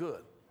it look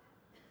good.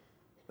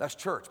 That's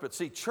church. But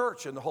see,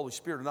 church and the Holy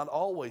Spirit are not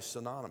always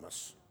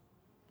synonymous.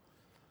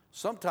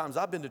 Sometimes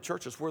I've been to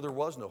churches where there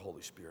was no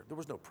Holy Spirit. There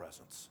was no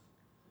presence.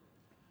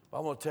 But I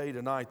want to tell you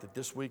tonight that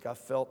this week I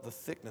felt the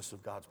thickness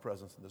of God's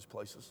presence in these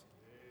places.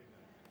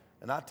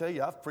 And I tell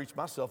you, I've preached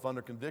myself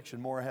under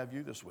conviction more than I have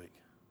you this week.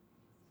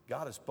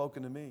 God has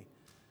spoken to me.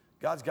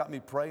 God's got me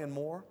praying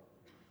more.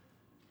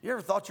 You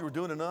ever thought you were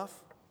doing enough?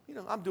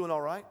 I'm doing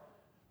all right.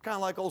 Kind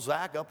of like old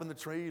Zach up in the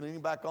tree, leaning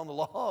back on the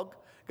log,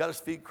 got his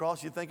feet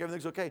crossed. You think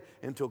everything's okay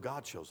until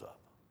God shows up.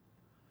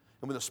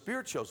 And when the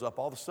Spirit shows up,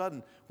 all of a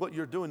sudden, what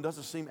you're doing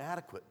doesn't seem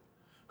adequate.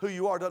 Who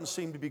you are doesn't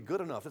seem to be good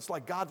enough. It's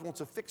like God wants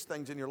to fix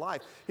things in your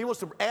life. He wants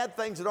to add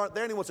things that aren't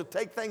there, and he wants to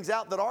take things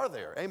out that are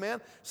there.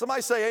 Amen?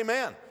 Somebody say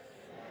amen.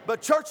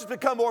 But church has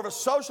become more of a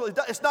social.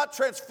 It's not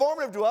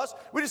transformative to us.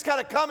 We just kind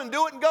of come and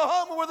do it and go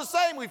home and we're the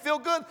same. We feel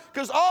good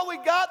because all we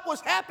got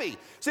was happy.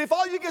 See, if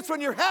all you get's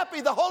when you're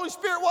happy, the Holy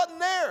Spirit wasn't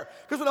there.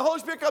 Because when the Holy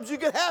Spirit comes, you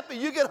get happy,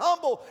 you get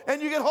humble,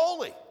 and you get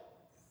holy.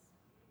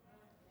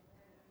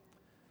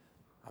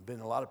 I've been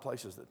in a lot of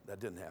places that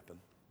didn't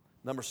happen.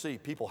 Number C,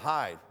 people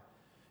hide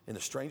in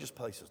the strangest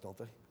places, don't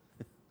they?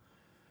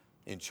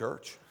 In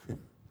church.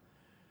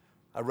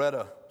 I read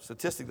a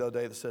statistic the other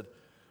day that said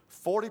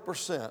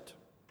 40%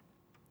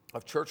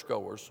 of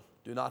churchgoers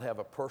do not have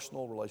a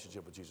personal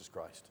relationship with Jesus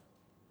Christ.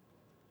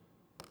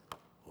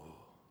 Oh.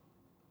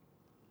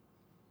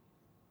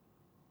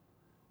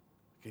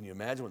 Can you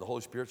imagine when the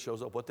Holy Spirit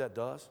shows up, what that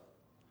does?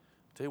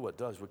 I'll tell you what it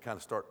does. We kind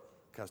of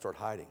start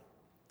hiding.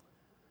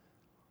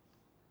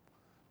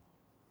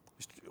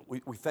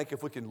 We think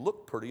if we can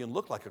look pretty and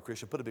look like a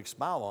Christian, put a big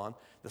smile on,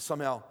 that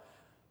somehow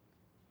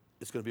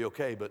it's going to be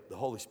okay, but the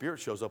Holy Spirit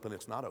shows up and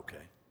it's not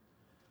okay.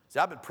 See,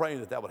 I've been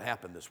praying that would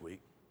happen this week.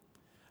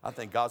 I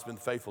think God's been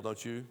faithful,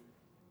 don't you?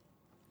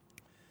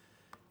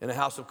 In a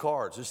house of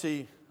cards. You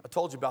see, I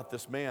told you about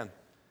this man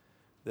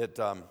that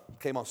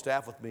came on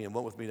staff with me and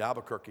went with me to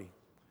Albuquerque.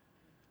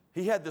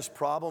 He had this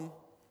problem.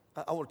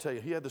 I want to tell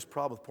you, he had this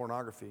problem with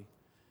pornography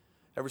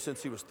ever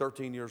since he was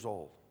 13 years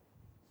old.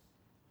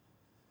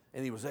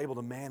 And he was able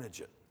to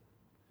manage it.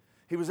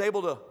 He was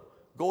able to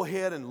go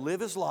ahead and live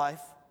his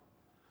life,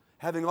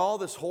 having all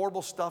this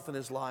horrible stuff in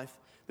his life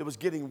that was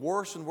getting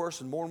worse and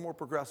worse and more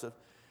progressive.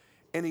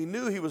 And he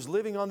knew he was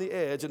living on the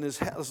edge, and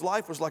his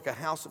life was like a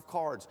house of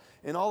cards.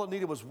 And all it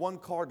needed was one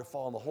card to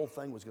fall, and the whole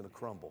thing was going to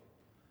crumble.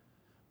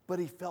 But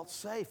he felt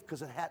safe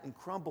because it hadn't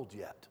crumbled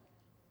yet.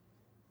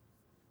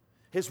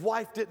 His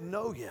wife didn't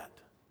know yet.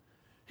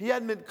 He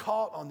hadn't been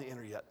caught on the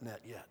internet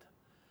yet.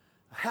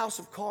 A house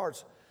of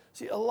cards.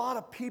 See, a lot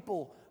of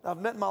people I've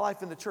met in my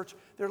life in the church,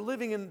 they're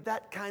living in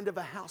that kind of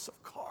a house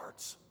of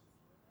cards.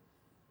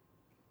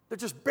 They're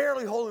just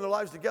barely holding their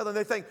lives together, and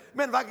they think,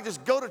 man, if I could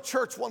just go to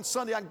church one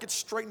Sunday, I can get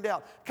straightened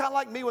out. Kind of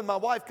like me when my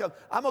wife comes.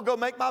 I'm going to go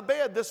make my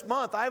bed this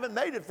month. I haven't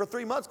made it for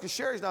 3 months because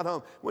Sherry's not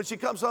home. When she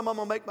comes home, I'm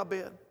going to make my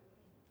bed.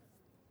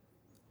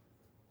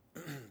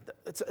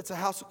 It's a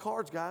house of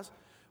cards, guys.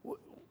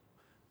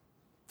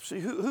 See,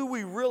 who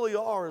we really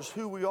are is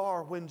who we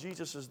are when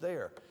Jesus is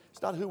there.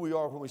 It's not who we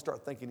are when we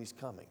start thinking he's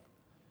coming.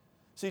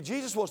 See,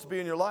 Jesus wants to be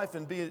in your life,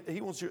 and he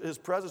wants his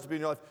presence to be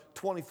in your life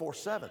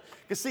 24/7.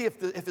 Because see,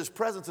 if his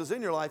presence is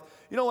in your life,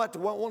 you don't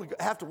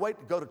have to wait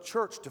to go to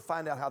church to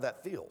find out how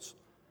that feels,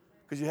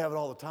 because you have it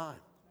all the time.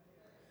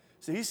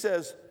 See, he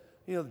says,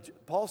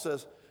 Paul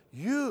says,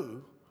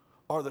 you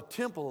are the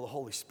temple of the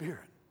Holy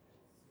Spirit.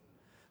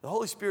 The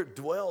Holy Spirit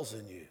dwells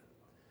in you.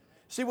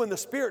 See, when the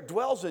Spirit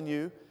dwells in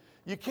you,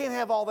 you can't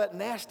have all that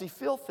nasty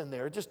filth in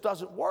there. It just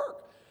doesn't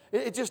work.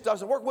 It just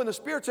doesn't work. When the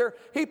Spirit's there,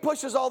 he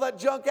pushes all that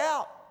junk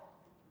out.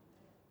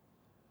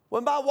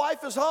 When my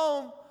wife is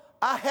home,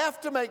 I have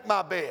to make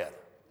my bed.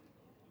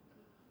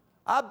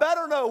 I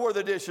better know where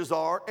the dishes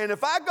are. And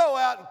if I go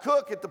out and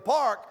cook at the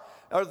park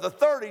or the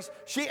 30s,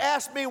 she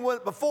asked me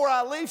before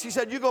I leave, she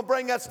said, you going to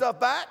bring that stuff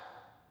back?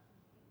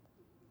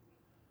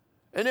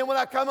 And then when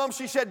I come home,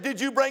 she said, did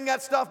you bring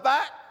that stuff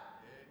back?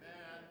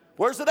 Amen.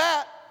 Where's it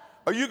at?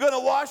 Are you going to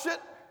wash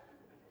it?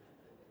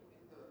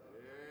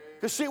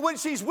 Because when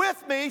she's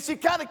with me, she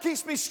kind of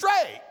keeps me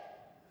straight.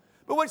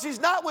 But when she's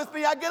not with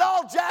me, I get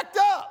all jacked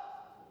up.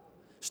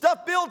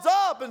 Stuff builds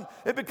up and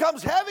it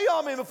becomes heavy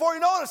on me. Before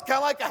you know it, it's kind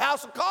of like a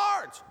house of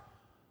cards.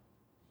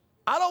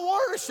 I don't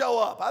want her to show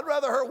up. I'd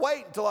rather her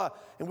wait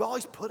and we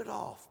always put it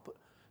off. But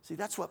see,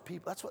 that's what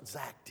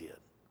Zach did.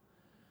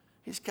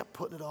 He just kept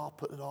putting it off.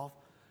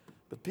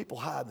 But people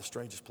hide in the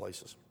strangest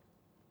places.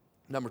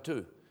 Number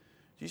 2,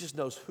 Jesus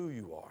knows who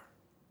you are.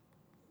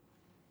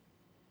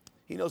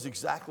 He knows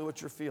exactly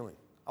what you're feeling.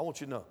 I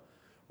want you to know,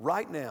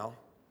 right now,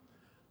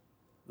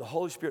 the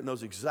Holy Spirit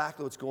knows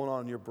exactly what's going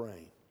on in your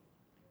brain.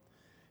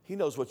 He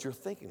knows what you're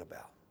thinking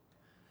about.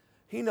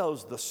 He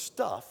knows the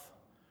stuff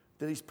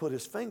that he's put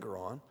his finger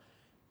on,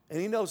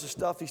 and he knows the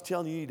stuff he's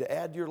telling you need to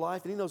add to your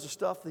life, and he knows the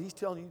stuff that he's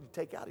telling you to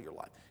take out of your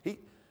life.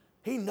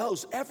 He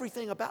knows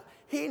everything about.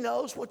 He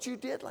knows what you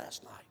did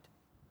last night.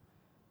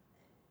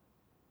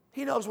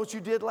 He knows what you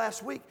did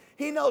last week.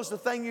 He knows the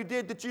thing you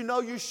did that you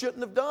know you shouldn't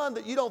have done,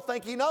 that you don't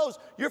think he knows.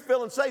 You're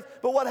feeling safe.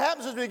 But what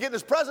happens is when you get in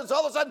his presence,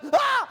 all of a sudden,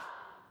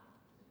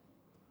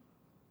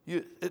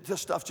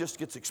 this stuff just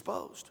gets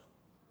exposed.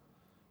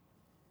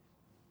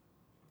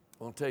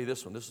 I want to tell you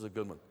this one. This is a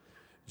good one.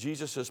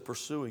 Jesus is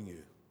pursuing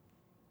you.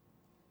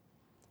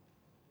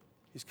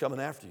 He's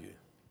coming after you.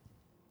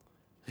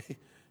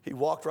 He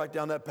walked right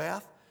down that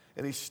path,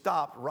 and he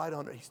stopped right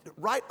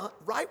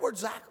where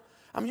Zach.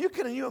 I mean,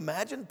 can you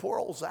imagine poor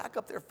old Zach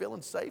up there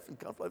feeling safe and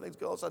comfortable? Everything's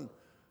good all of a sudden.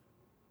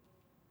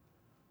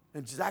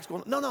 And Zach's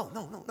going,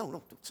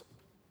 no.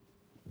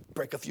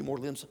 Break a few more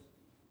limbs.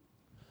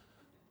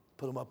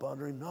 Put him up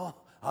under him. No,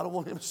 I don't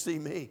want him to see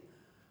me.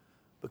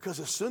 Because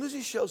as soon as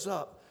he shows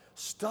up,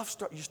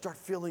 you start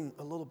feeling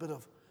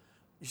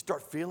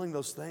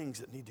those things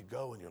that need to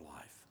go in your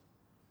life.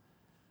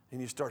 And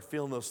you start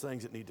feeling those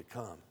things that need to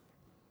come.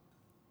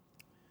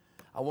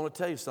 I want to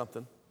tell you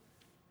something.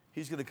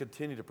 He's going to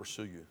continue to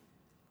pursue you.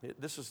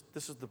 This is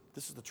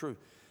the truth.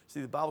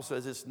 See, the Bible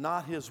says it's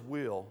not his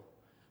will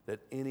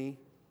that any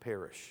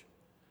perish.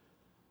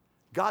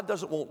 God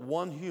doesn't want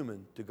one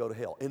human to go to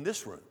hell. In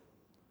this room,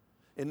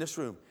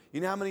 you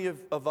know how many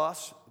of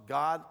us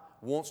God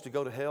wants to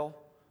go to hell?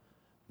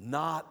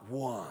 Not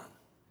one.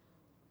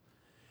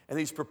 And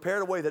he's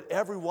prepared a way that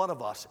every one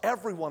of us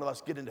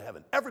get into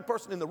heaven. Every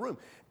person in the room,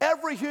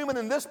 every human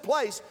in this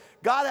place,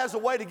 God has a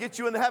way to get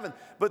you into heaven.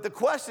 But the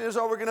question is,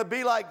 are we going to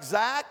be like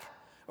Zach?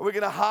 Are we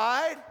going to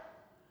hide?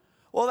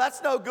 Well,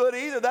 that's no good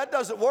either. That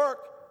doesn't work.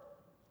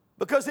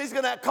 Because he's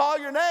going to call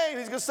your name.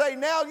 He's going to say,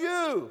 now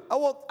you. I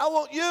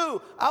want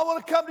you. I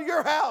want to come to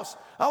your house.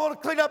 I want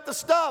to clean up the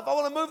stuff. I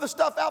want to move the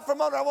stuff out from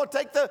under. I want to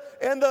take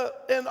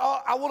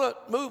I want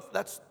to move.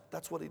 That's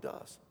what he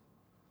does.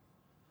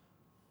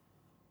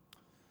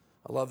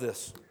 I love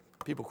this.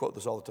 People quote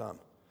this all the time.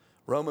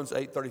 Romans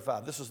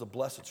 8:35. This is the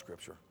blessed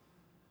scripture.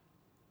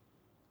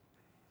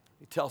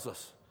 He tells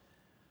us,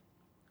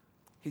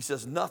 he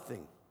says,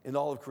 nothing in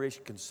all of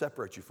creation can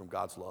separate you from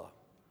God's love.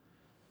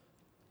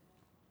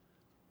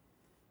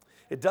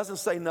 It doesn't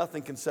say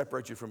nothing can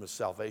separate you from his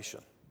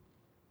salvation,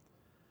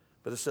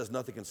 but it says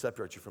nothing can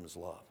separate you from his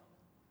love.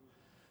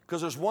 Because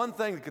there's one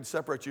thing that can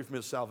separate you from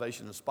his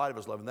salvation in spite of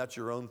his love, and that's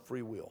your own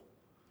free will.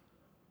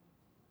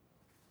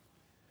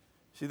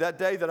 See, that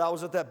day that I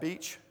was at that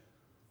beach,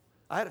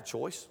 I had a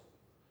choice.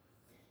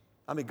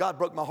 I mean, God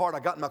broke my heart. I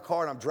got in my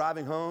car and I'm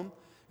driving home,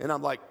 and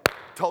I'm like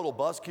total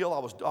buzzkill.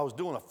 I was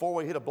doing a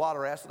 4-way hit of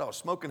blotter acid. I was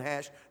smoking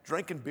hash,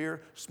 drinking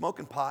beer,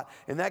 smoking pot.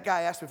 And that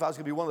guy asked me if I was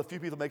going to be one of the few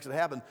people that makes it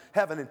heaven.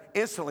 And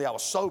instantly I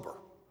was sober.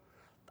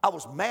 I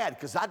was mad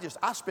because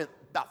I spent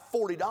about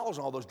 $40 on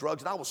all those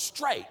drugs, and I was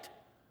straight.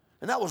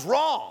 And that was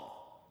wrong.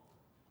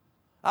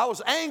 I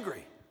was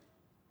angry.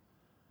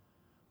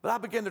 But I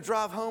began to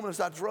drive home, and as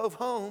I drove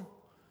home,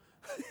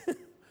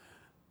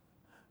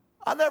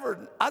 I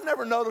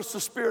never noticed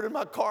the Spirit in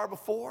my car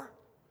before.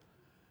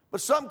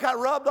 But something kind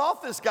of rubbed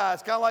off this guy.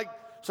 It's kind of like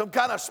some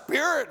kind of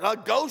spirit, a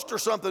ghost or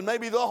something,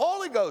 maybe the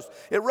Holy Ghost.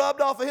 It rubbed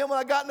off of him when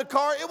I got in the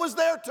car. It was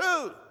there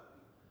too.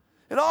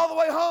 And all the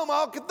way home,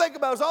 all I could think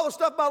about was all the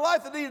stuff in my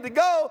life that needed to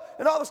go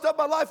and all the stuff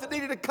in my life that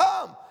needed to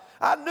come.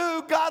 I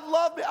knew God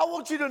loved me. I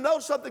want you to know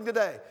something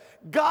today.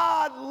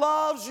 God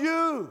loves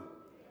you.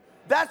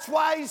 That's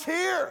why He's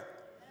here.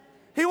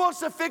 He wants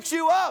to fix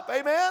you up,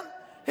 amen?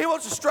 He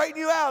wants to straighten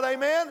you out,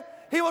 amen?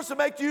 He wants to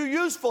make you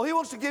useful. He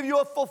wants to give you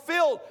a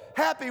fulfilled,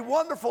 happy,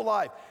 wonderful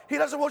life. He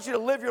doesn't want you to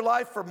live your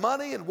life for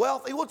money and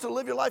wealth. He wants you to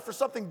live your life for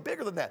something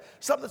bigger than that,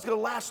 something that's going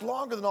to last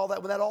longer than all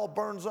that when that all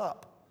burns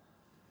up.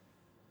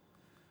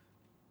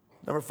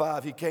 Number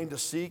 5, He came to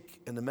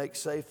seek and to make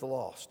safe the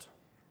lost.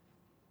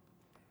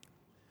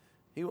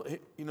 You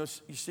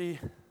see,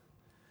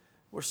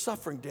 we're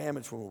suffering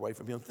damage when we're away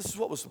from Him. This is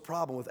what was the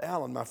problem with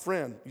Alan, my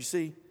friend. You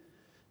see,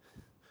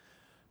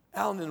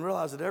 Alan didn't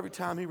realize that every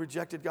time he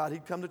rejected God,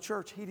 he'd come to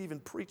church. He'd even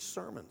preach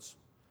sermons.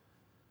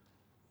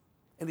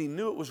 And he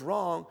knew it was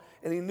wrong,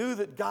 and he knew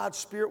that God's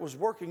Spirit was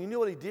working. You know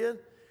what he did?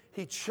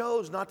 He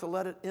chose not to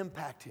let it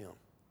impact him.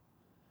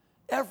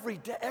 Every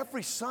day,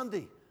 every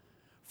Sunday,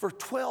 for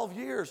 12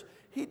 years,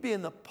 he'd be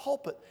in the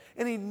pulpit,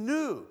 and he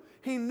knew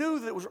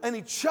that it was, and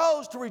he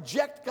chose to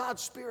reject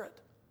God's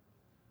Spirit.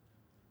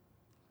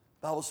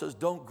 The Bible says,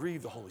 don't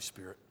grieve the Holy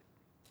Spirit.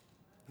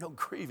 Don't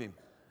grieve Him.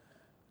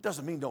 It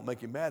doesn't mean don't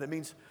make Him mad. It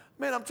means,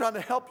 man, I'm trying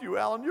to help you,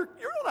 Alan.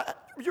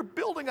 You're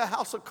building a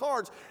house of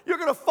cards. You're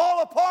going to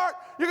fall apart.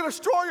 You're going to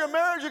destroy your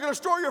marriage. You're going to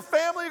destroy your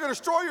family. You're going to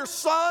destroy your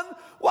son.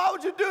 Why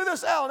would you do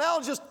this, Alan?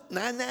 Alan's just,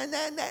 nah.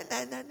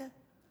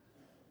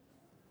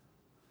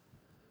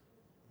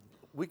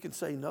 We can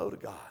say no to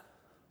God.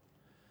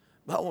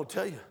 But I want to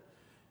tell you,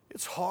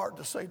 it's hard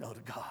to say no to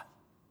God.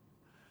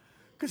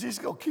 Because He's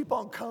going to keep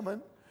on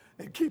coming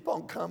and keep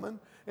on coming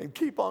and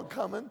keep on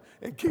coming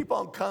and keep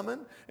on coming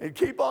and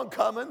keep on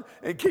coming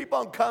and keep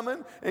on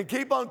coming and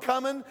keep on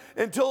coming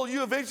until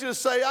you eventually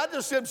say, I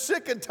just am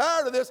sick and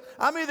tired of this.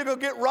 I'm either going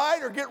to get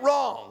right or get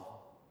wrong.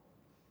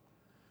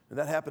 And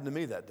that happened to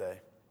me that day.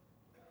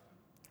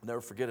 I'll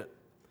never forget it.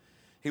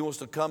 He wants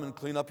to come and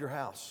clean up your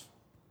house.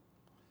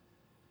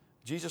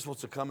 Jesus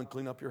wants to come and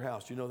clean up your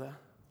house. Do you know that?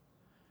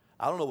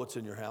 I don't know what's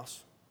in your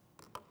house.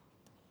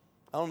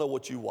 I don't know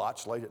what you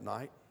watch late at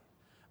night.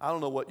 I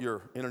don't know what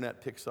your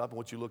internet picks up and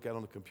what you look at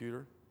on the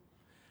computer.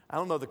 I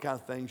don't know the kind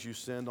of things you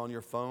send on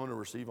your phone or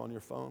receive on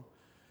your phone.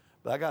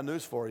 But I got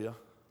news for you.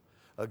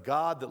 A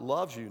God that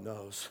loves you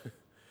knows.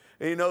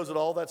 And He knows that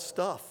all that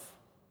stuff,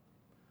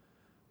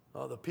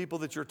 the people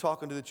that you're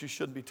talking to that you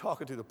shouldn't be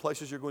talking to, the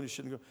places you're going you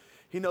shouldn't go,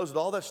 He knows that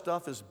all that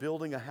stuff is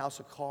building a house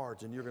of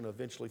cards and you're going to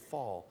eventually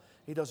fall.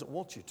 He doesn't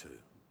want you to.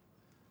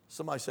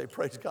 Somebody say,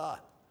 praise God.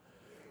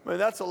 I mean,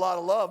 that's a lot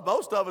of love.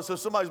 Most of us, if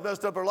somebody's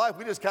messed up their life,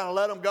 we just kind of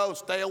let them go,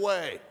 stay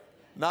away.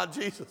 Not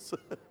Jesus.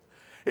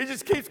 He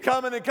just keeps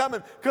coming and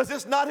coming because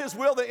it's not His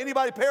will that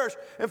anybody perish.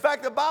 In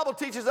fact, the Bible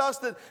teaches us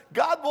that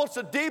God wants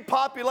to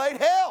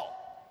depopulate hell.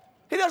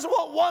 He doesn't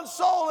want one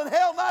soul in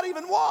hell, not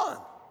even one.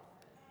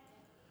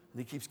 And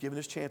He keeps giving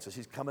us chances.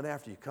 He's coming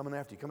after you, coming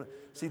after you, coming.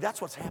 See,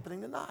 that's what's happening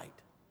tonight.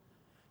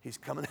 He's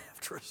coming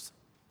after us.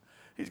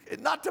 He's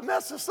not to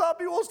mess us up.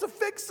 He wants to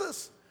fix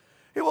us.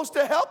 He wants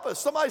to help us.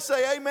 Somebody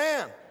say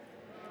amen.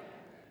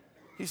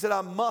 He said,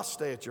 I must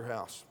stay at your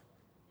house.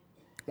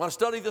 When I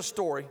study this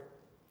story,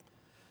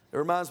 it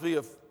reminds me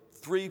of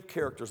 3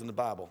 characters in the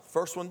Bible.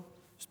 First one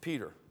is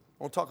Peter.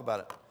 I want to talk about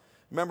it.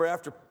 Remember,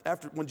 after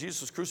when Jesus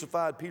was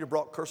crucified, Peter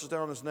brought curses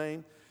down on his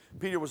name.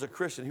 Peter was a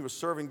Christian. He was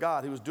serving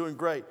God. He was doing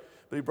great.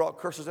 But he brought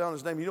curses down on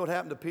his name. You know what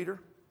happened to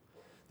Peter?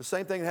 The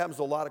same thing that happens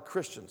to a lot of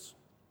Christians.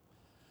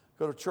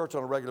 Go to church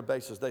on a regular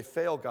basis. They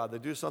fail God. They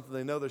do something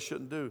they know they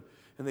shouldn't do.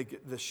 And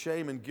the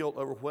shame and guilt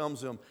overwhelms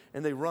them.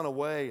 And they run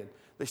away. And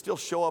they still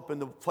show up in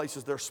the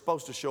places they're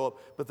supposed to show up.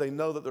 But they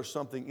know that there's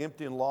something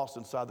empty and lost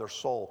inside their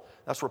soul.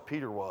 That's where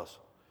Peter was.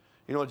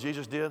 You know what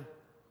Jesus did?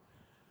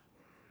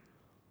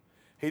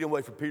 He didn't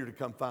wait for Peter to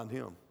come find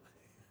him.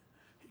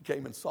 He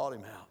came and sought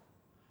him out.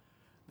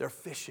 They're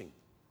fishing.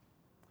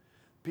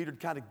 Peter had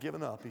kind of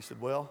given up. He said,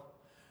 well,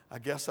 I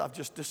guess I've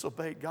just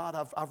disobeyed God.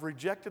 I've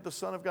rejected the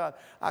Son of God.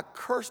 I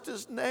cursed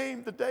His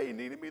name the day He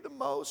needed me the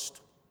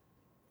most.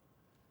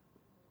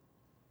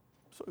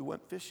 So he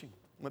went fishing,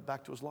 went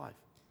back to his life.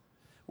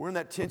 We're in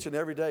that tension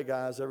every day,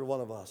 guys, every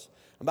one of us.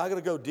 Am I going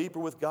to go deeper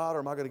with God or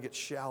am I going to get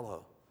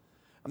shallow?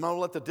 Am I going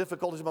to let the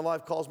difficulties of my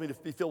life cause me to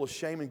be filled with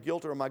shame and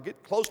guilt, or am I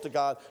get close to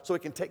God so He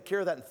can take care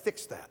of that and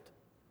fix that?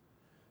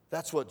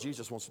 That's what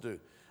Jesus wants to do.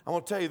 I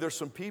want to tell you, there's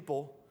some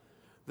people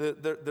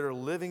that are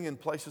living in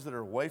places that are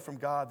away from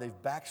God. They've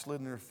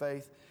backslidden in their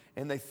faith,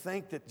 and they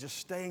think that just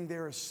staying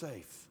there is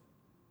safe.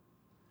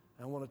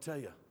 And I want to tell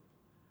you,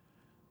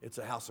 it's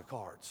a house of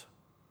cards.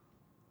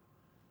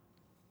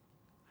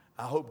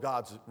 I hope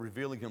God's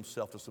revealing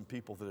Himself to some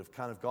people that have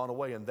kind of gone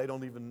away and they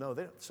don't even know.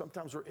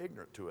 Sometimes they're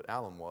ignorant to it.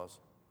 Alan was.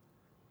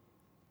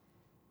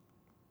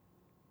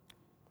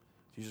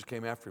 Jesus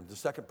came after him. The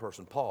second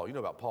person, Paul. You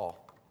know about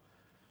Paul.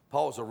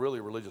 Paul was a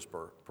really religious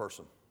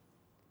person.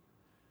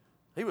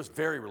 He was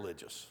very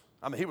religious.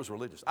 I mean, he was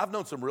religious. I've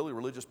known some really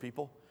religious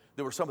people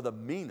that were some of the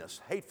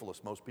meanest,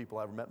 hatefulest most people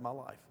I ever met in my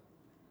life.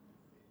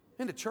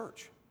 In the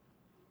church.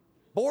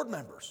 Board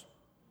members.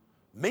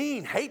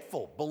 Mean,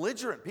 hateful,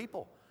 belligerent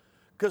people.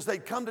 Because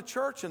they'd come to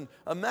church and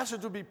a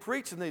message would be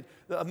preached, and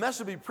a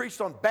message would be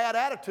preached on bad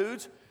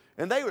attitudes,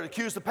 and they would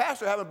accuse the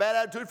pastor of having a bad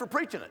attitude for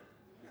preaching it.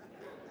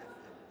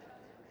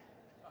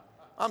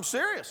 I'm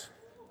serious.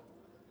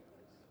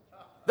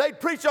 They'd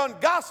preach on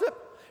gossip,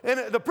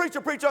 and the preacher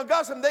preach on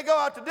gossip, and they go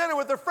out to dinner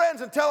with their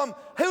friends and tell them,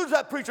 who's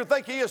that preacher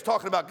think he is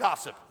talking about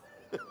gossip?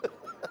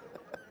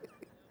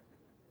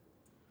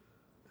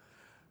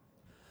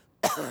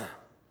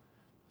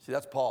 See,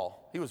 that's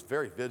Paul. He was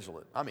very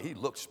vigilant. I mean, he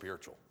looked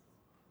spiritual.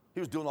 He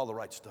was doing all the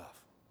right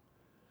stuff.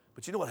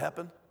 But you know what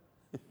happened?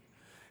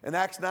 In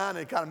Acts 9,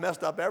 it kind of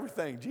messed up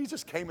everything.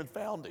 Jesus came and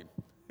found him.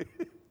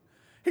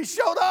 He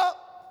showed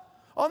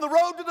up on the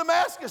road to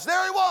Damascus.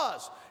 There he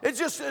was. He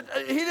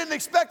didn't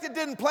expect it,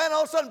 didn't plan it.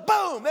 All of a sudden,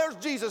 boom, there's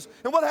Jesus.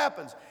 And what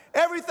happens?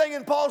 Everything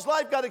in Paul's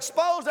life got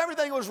exposed.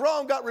 Everything that was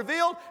wrong got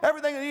revealed.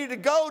 Everything that needed to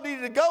go,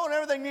 and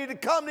everything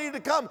needed to come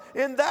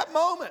in that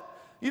moment.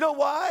 You know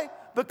why?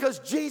 Because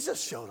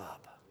Jesus showed up.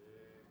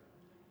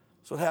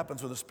 So what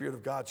happens when the Spirit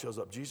of God shows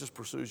up? Jesus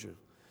pursues you.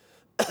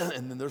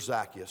 And then there's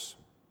Zacchaeus,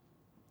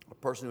 a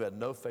person who had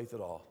no faith at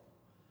all,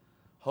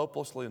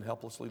 hopelessly and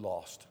helplessly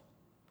lost.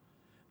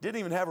 Didn't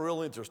even have a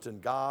real interest in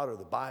God or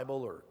the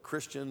Bible or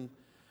Christian.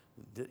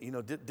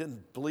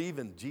 Didn't believe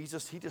in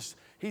Jesus.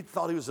 He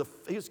thought he was a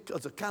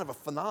kind of a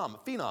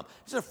phenom.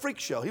 He's a freak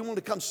show. He wanted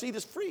to come see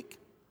this freak.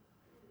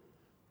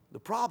 The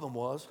problem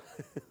was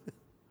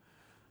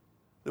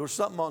there was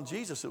something on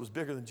Jesus that was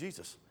bigger than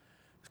Jesus.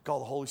 It's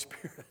called the Holy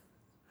Spirit.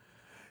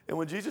 And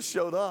when Jesus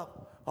showed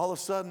up, all of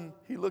a sudden,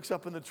 he looks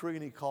up in the tree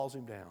and he calls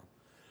him down.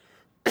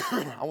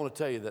 I want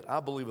to tell you that I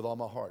believe with all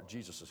my heart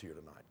Jesus is here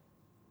tonight.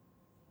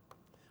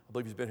 I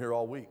believe he's been here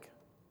all week.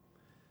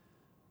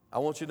 I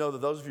want you to know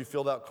that those of you who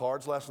filled out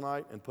cards last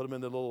night and put them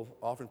in the little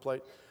offering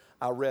plate,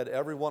 I read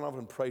every one of them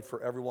and prayed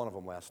for every one of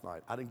them last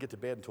night. I didn't get to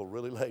bed until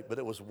really late, but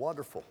it was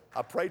wonderful.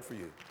 I prayed for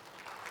you.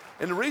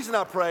 And the reason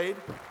I prayed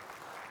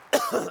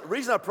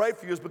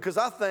for you is because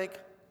I think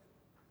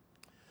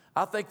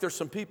there's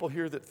some people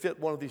here that fit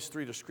one of these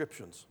three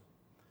descriptions.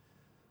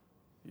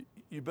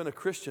 You've been a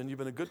Christian, you've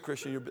been a good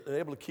Christian, you've been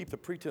able to keep the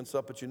pretense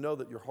up, but you know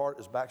that your heart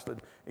is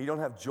backslid, and you don't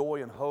have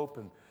joy and hope,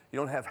 and you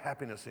don't have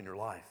happiness in your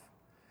life.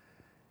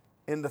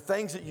 And the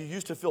things that you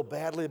used to feel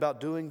badly about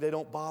doing, they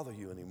don't bother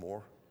you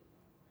anymore.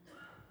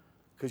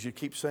 Because you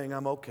keep saying,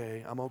 I'm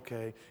okay,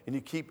 and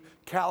you keep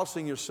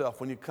callousing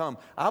yourself when you come.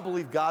 I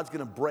believe God's going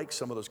to break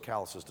some of those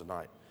calluses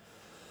tonight.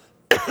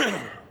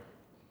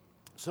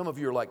 Some of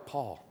you are like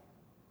Paul.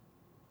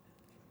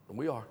 And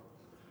we are.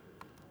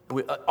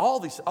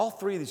 All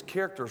three of these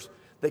characters,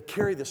 they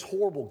carry this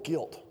horrible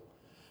guilt.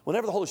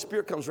 Whenever the Holy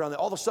Spirit comes around,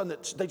 all of a sudden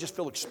they just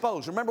feel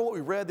exposed. Remember what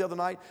we read the other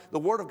night? The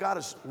Word of God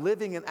is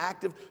living and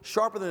active,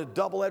 sharper than a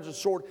double-edged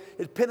sword.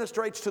 It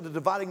penetrates to the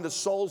dividing the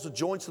souls, the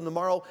joints, and the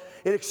marrow.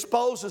 It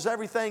exposes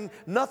everything.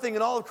 Nothing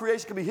in all of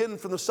creation can be hidden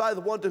from the sight of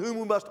the one to whom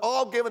we must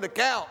all give an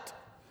account.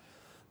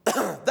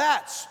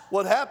 That's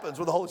what happens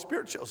when the Holy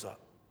Spirit shows up.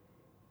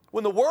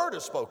 When the Word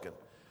is spoken.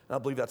 And I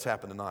believe that's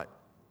happened tonight.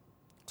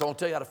 So I want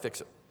to tell you how to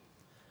fix it.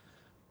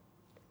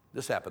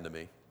 This happened to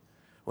me.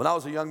 When I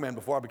was a young man,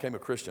 before I became a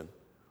Christian,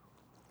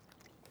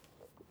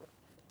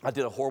 I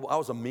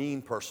was a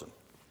mean person.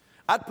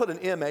 I'd put an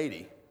M80.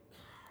 You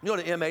know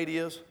what an M80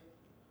 is?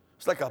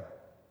 It's like a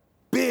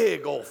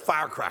big old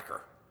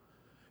firecracker.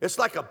 It's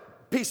like a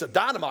piece of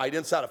dynamite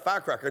inside a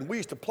firecracker, and we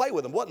used to play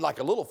with them. It wasn't like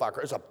a little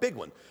firecracker. It's a big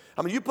one.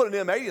 I mean, you put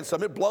an M80 in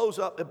something, it blows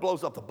up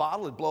the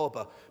bottle. It'd blow up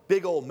a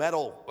big old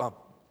metal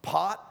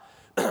pot.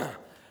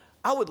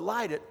 I would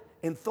light it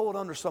and throw it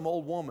under some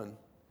old woman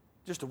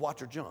just to watch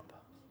her jump.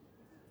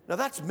 Now,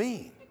 that's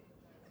mean.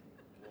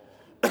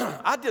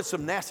 I did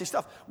some nasty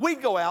stuff.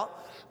 We'd go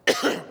out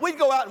and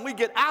we'd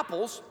get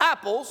apples,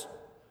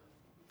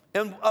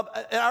 and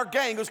our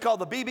gang was called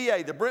the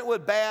BBA, the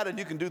Brentwood Bad, and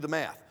you can do the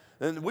math.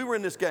 And we were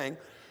in this gang,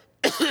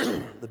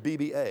 the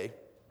BBA.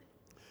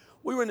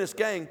 We were in this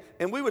gang,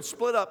 and we would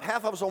split up,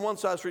 half of us on one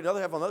side of the street, the other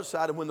half on the other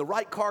side, and when the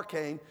right car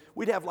came,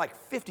 we'd have like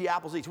 50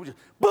 apples each. We'd just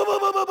boo, boo,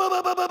 boo, boo, boo,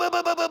 boo, boo, boo,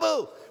 boo, boo, boo,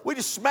 boo. We'd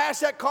just smash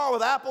that car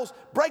with apples,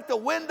 break the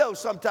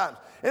windows sometimes,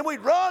 and we'd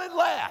run and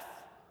laugh.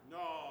 No.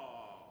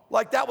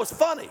 Like that was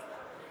funny.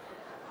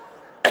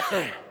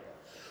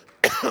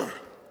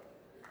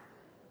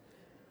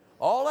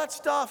 All that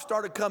stuff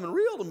started coming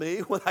real to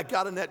me when I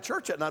got in that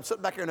church and I'm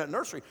sitting back here in that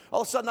nursery.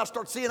 All of a sudden I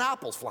start seeing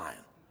apples flying.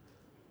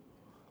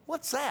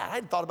 What's that? I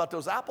hadn't thought about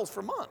those apples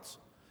for months.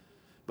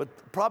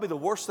 But probably the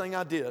worst thing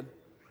I did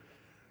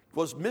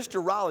was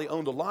Mr. Riley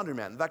owned a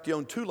laundromat. In fact, he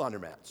owned 2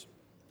 laundromats.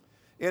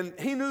 And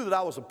he knew that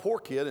I was a poor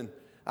kid, and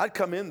I'd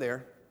come in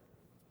there,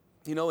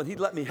 and he'd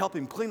let me help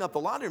him clean up the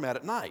laundromat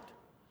at night.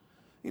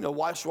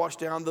 Wash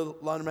down the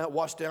laundromat,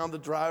 wash down the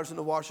dryers and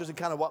the washers, and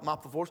kind of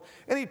mop the floors.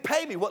 And he'd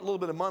pay me what little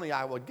bit of money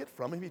I would get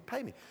from him. He'd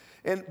pay me.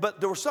 But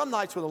there were some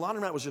nights when the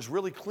laundromat was just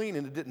really clean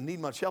and it didn't need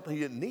much help, and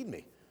he didn't need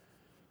me.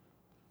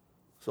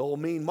 So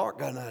old mean Mark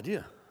got an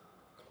idea.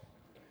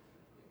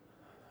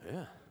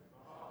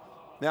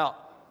 Yeah.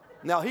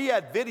 Now he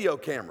had video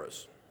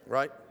cameras,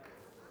 right?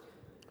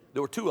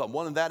 There were 2 of them,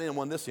 one in that end,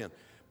 one this end.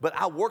 But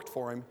I worked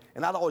for him,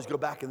 and I'd always go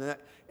back in the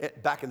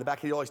back.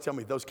 He'd always tell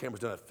me those cameras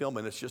don't have film,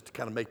 and it's just to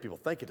kind of make people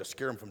think it, to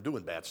scare them from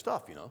doing bad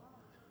stuff, you know.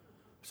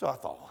 So I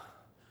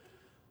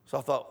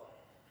thought,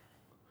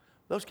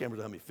 those cameras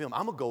don't have any film.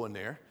 I'm going to go in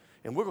there,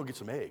 and we're going to get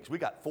some eggs. We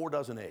got 4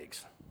 dozen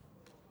eggs,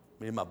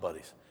 me and my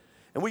buddies.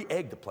 And we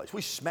egged the place.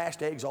 We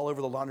smashed eggs all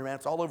over the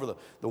laundromats, all over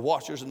the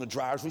washers and the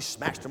dryers. We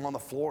smashed them on the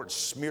floor and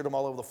smeared them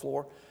all over the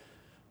floor.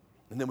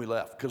 And then we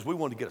left because we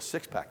wanted to get a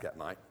 6-pack that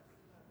night.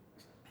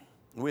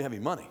 And we didn't have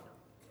any money.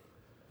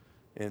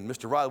 And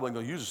Mr. Riley wasn't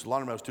going to use us. The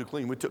laundromat was too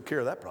clean. We took care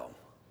of that problem.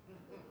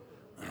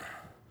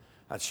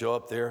 I'd show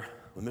up there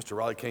when Mr.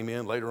 Riley came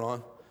in later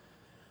on.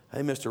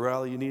 Hey, Mr.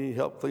 Riley, you need any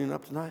help cleaning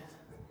up tonight?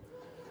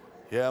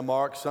 Yeah,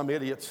 Mark, some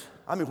idiots.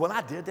 I mean, when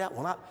I did that,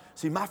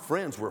 my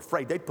friends were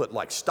afraid. They'd put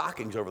like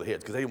stockings over their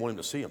heads because they didn't want him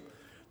to see them.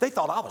 They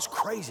thought I was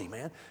crazy,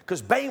 man.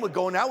 Because Bane would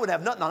go in there, I wouldn't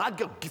have nothing on. I'd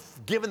go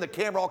giving the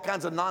camera all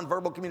kinds of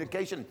nonverbal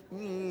communication.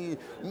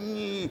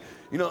 You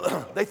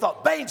know, they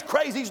thought, Bane's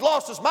crazy. He's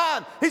lost his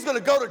mind. He's going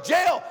to go to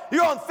jail.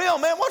 You're on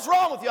film, man. What's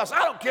wrong with you? I said,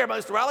 I don't care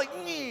about Mr.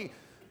 Riley.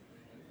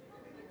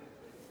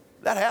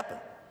 That happened.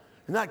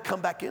 And I'd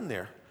come back in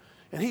there,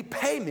 and he'd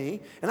pay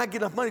me, and I'd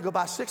get enough money to go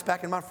buy a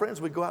 6-pack, and my friends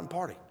would go out and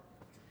party.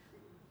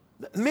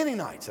 Many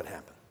nights that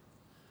happened.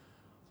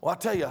 Well, I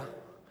tell you,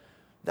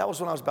 that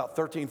was when I was about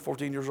 13,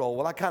 14 years old.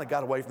 Well, I kind of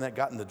got away from that,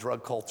 got into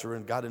drug culture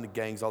and got into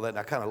gangs, all that, and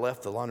I kind of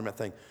left the laundromat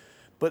thing.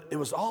 But it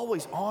was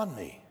always on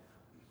me.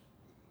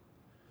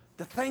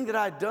 The thing that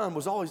I'd done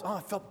was always on.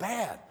 I felt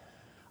bad.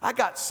 I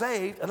got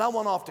saved, and I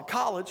went off to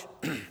college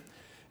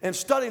and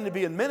studying to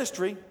be in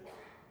ministry,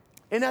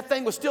 and that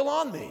thing was still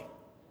on me.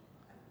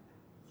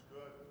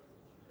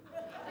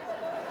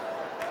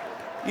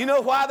 You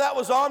know why that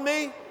was on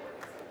me?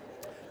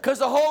 Because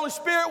the Holy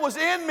Spirit was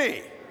in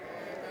me.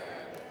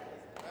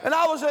 And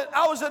I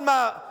was in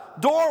my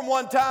dorm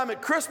one time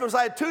at Christmas.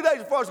 I had 2 days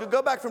before I was going to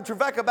go back from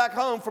Trevecca back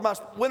home for my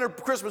winter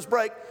Christmas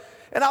break.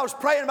 And I was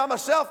praying by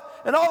myself.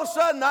 And all of a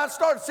sudden, I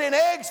started seeing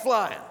eggs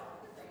flying.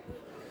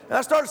 And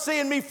I started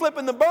seeing me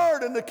flipping the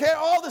bird and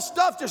all this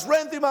stuff just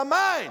ran through my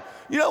mind.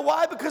 You know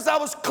why? Because I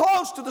was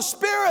close to the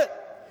Spirit.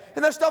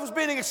 And that stuff was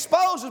being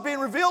exposed, was being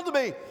revealed to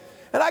me.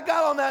 And I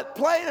got on that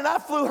plane and I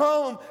flew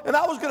home. And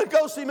I was going to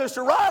go see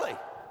Mr. Riley.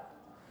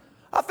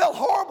 I felt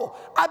horrible.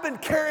 I've been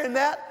carrying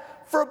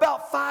that for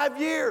about 5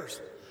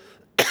 years.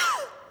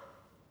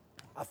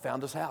 I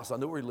found his house. I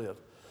knew where he lived.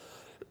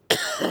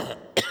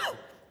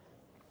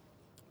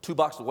 2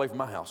 blocks away from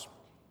my house.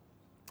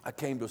 I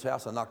came to his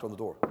house. I knocked on the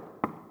door.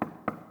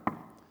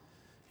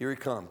 Here he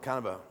come, kind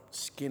of a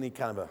skinny,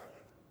 kind of a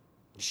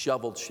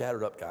shoveled,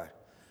 shattered up guy.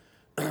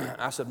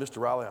 I said,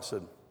 Mr. Riley, I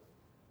said,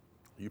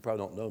 you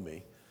probably don't know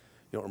me.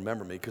 You don't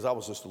remember me because I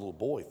was just a little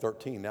boy,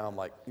 13. Now I'm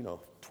like,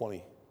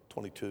 20,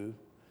 22.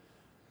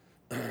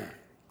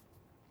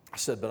 I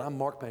said, but I'm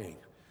Mark Payne.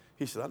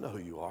 He said, I know who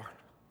you are.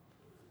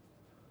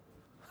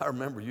 I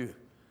remember you.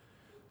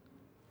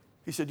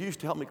 He said, you used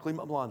to help me clean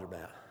my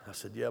laundromat. I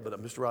said, yeah, but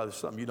Mr. Riley, there's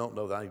something you don't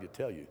know that I need to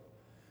tell you.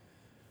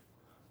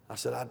 I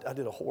said, I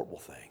did a horrible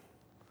thing.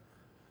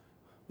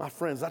 My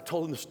friends, I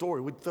told them the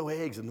story. We'd throw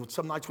eggs, and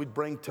some nights we'd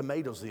bring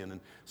tomatoes in,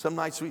 and some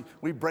nights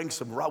we'd bring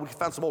we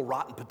found some old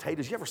rotten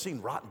potatoes. You ever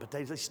seen rotten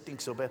potatoes? They stink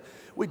so bad.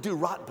 We'd do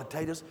rotten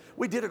potatoes.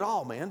 We did it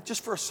all, man,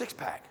 just for a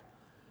 6-pack.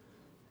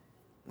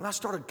 When I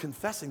started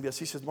confessing this,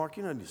 he said, Mark,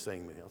 you don't need to say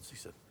anything else.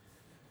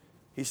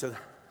 He said,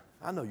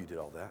 I know you did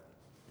all that.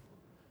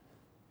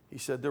 He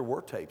said, there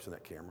were tapes in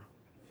that camera.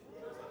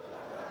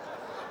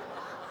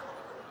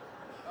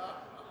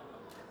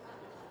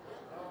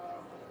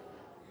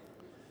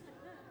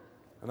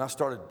 And I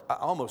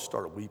almost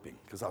started weeping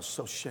because I was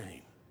so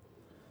ashamed.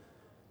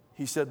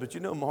 He said, but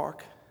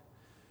Mark,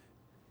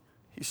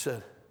 he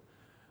said,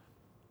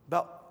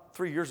 about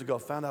 3 years ago,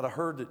 I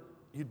heard that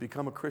you'd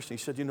become a Christian.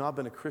 He said, I've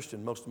been a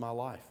Christian most of my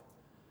life.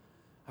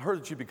 I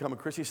heard that you'd become a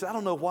Christian. He said, I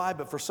don't know why,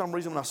 but for some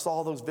reason when I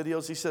saw those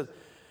videos, he said,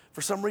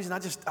 for some reason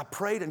I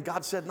prayed and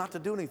God said not to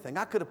do anything.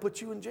 I could have put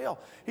you in jail.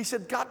 He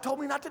said, God told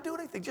me not to do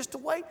anything, just to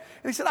wait.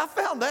 And he said, I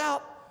found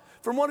out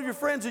from one of your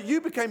friends that you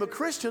became a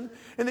Christian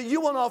and that you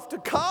went off to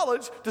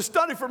college to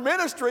study for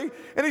ministry.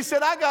 And he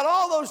said, I got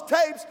all those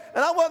tapes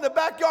and I went in the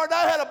backyard and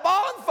I had a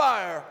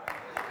bonfire.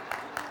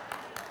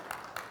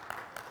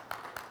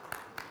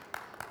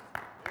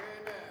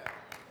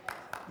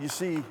 You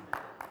see,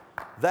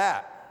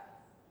 that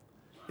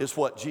is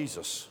what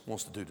Jesus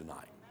wants to do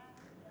tonight.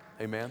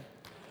 Amen.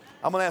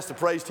 I'm going to ask the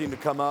praise team to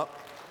come up.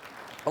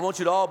 I want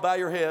you to all bow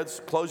your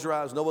heads, close your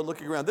eyes, no one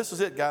looking around. This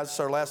is it, guys. It's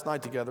our last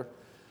night together.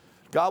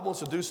 God wants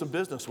to do some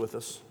business with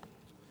us.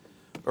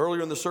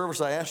 Earlier in the service,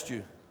 I asked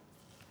you,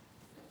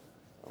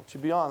 I want you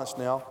to be honest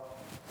now.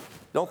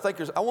 Don't think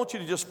I want you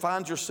to just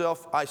find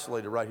yourself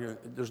isolated right here.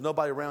 There's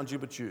nobody around you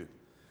but you.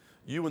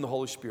 You and the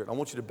Holy Spirit. I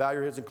want you to bow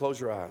your heads and close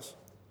your eyes.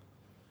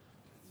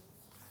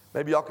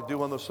 Maybe y'all could do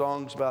one of those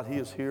songs about He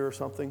is here or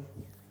something,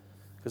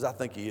 because I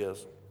think He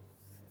is.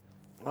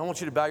 I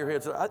want you to bow your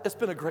heads. It's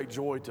been a great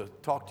joy to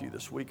talk to you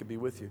this week and be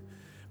with you.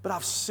 But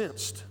I've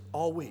sensed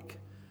all week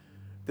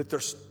that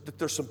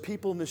there's some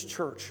people in this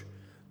church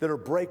that are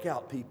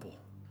breakout people.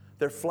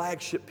 They're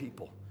flagship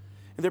people.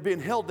 And they're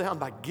being held down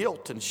by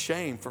guilt and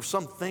shame for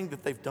something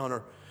that they've done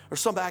or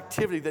some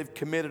activity they've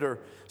committed or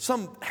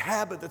some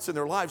habit that's in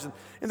their lives.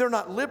 And they're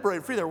not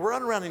liberated, free. They're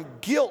running around in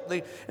guilt.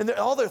 And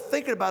all they're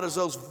thinking about is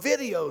those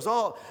videos,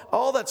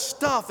 all that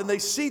stuff. And they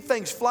see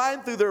things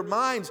flying through their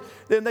minds.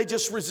 Then they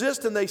just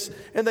resist and they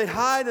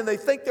hide and they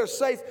think they're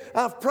safe.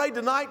 I've prayed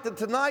tonight that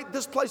tonight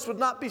this place would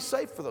not be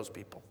safe for those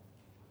people.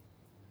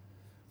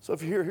 So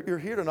if you're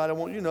here tonight, I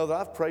want you to know that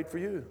I've prayed for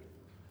you.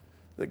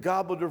 That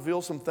God would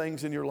reveal some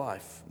things in your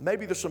life.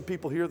 Maybe there's some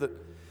people here that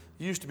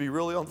used to be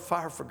really on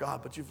fire for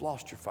God, but you've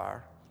lost your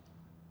fire.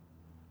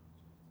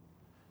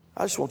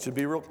 I just want you to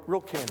be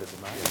real candid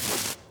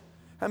tonight.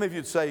 How many of you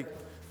would say,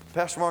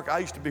 Pastor Mark, I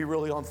used to be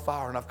really on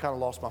fire and I've kind of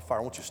lost my fire.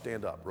 I want you to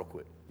stand up real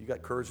quick. You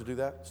got courage to do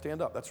that?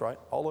 Stand up. That's right.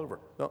 All over.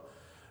 No.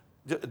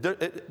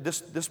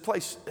 This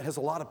place has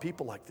a lot of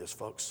people like this,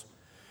 folks.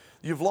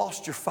 You've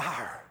lost your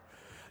fire.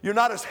 You're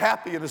not as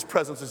happy in His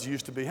presence as you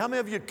used to be. How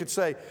many of you could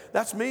say,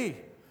 that's me?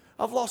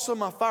 I've lost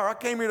some of my fire. I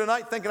came here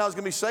tonight thinking I was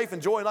going to be safe,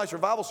 enjoy a nice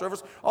revival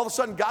service. All of a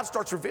sudden, God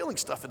starts revealing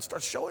stuff and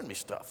starts showing me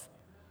stuff.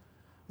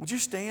 Would you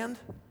stand?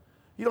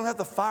 You don't have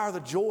the fire,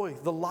 the joy,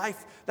 the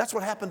life. That's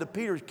what happened to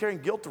Peter. He's carrying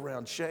guilt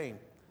around, shame.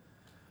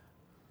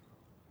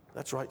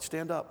 That's right.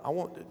 Stand up.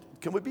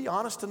 Can we be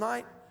honest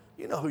tonight?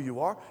 You know who you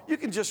are. You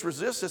can just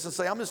resist this and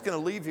say, I'm just going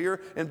to leave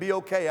here and be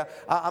okay.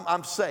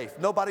 I'm safe.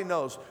 Nobody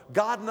knows.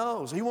 God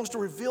knows. He wants to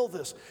reveal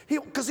this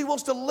because He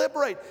wants to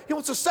liberate. He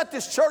wants to set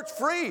this church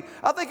free.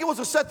 I think He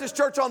wants to set this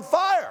church on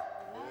fire.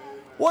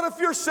 What if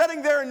you're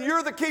sitting there and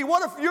you're the key?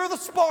 What if you're the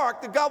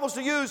spark that God wants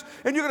to use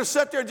and you're going to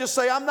sit there and just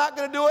say, I'm not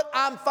going to do it.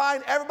 I'm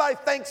fine. Everybody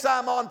thinks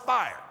I'm on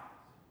fire.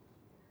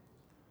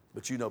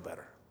 But you know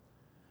better.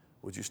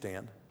 Would you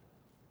stand?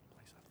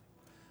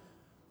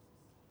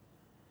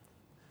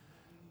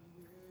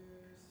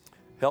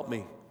 Help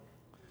me.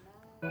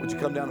 Would you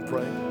come down and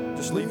pray?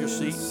 Just leave your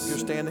seat if you're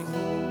standing.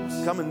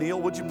 Come and kneel,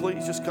 would you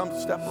please? Just come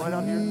step right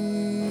out here.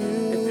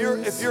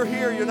 If you're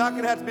here, you're not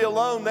going to have to be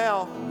alone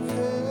now.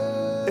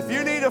 If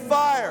you need a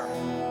fire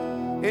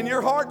in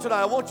your heart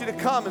tonight, I want you to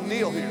come and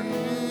kneel here.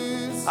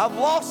 I've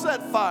lost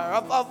that fire.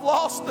 I've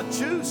lost the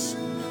juice,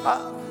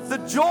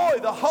 the joy,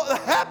 the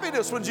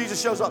happiness when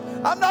Jesus shows up.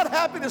 I'm not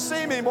happy to see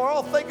Him anymore.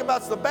 All I think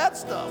about is the bad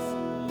stuff.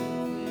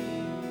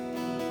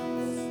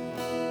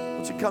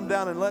 Won't you come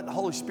down and let the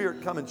Holy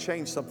Spirit come and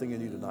change something in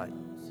you tonight?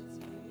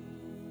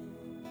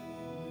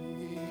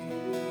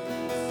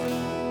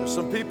 There's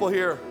some people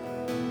here,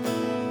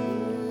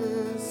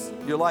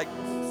 you're like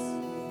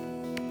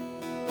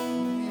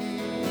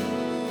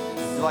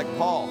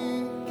Paul.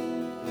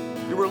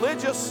 You're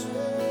religious,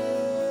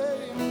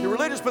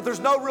 but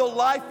there's no real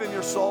life in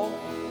your soul.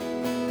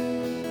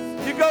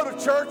 You go to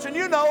church and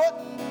you know it.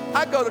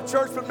 I go to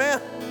church, but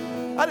man,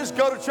 I just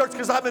go to church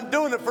because I've been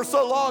doing it for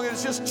so long and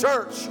it's just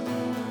church.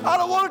 I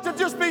don't want it to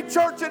just be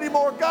church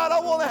anymore. God, I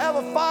want to have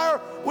a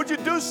fire. Would you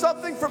do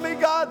something for me,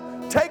 God?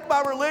 Take my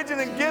religion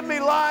and give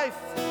me life.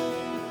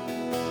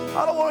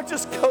 I don't want to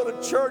just go to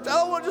church. I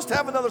don't want to just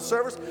have another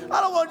service. I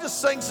don't want to just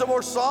sing some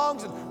more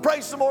songs and pray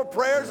some more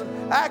prayers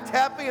and act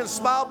happy and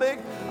smile big.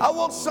 I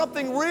want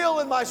something real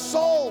in my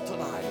soul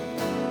tonight.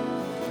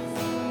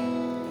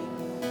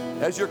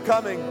 As you're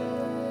coming,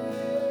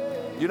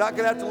 you're not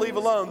going to have to leave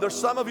alone. There's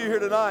some of you here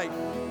tonight.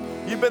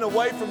 You've been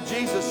away from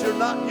Jesus. You're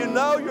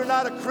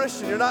not a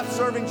Christian. You're not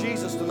serving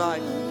Jesus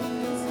tonight.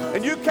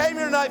 And you came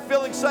here tonight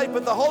feeling safe,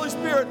 but the Holy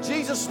Spirit,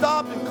 Jesus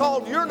stopped and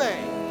called your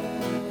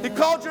name. He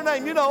called your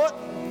name. You know it.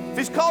 If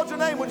He's called your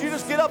name, would you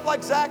just get up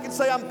like Zach and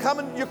say, I'm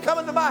coming, you're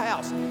coming to my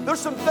house. There's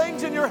some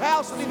things in your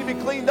house that need to be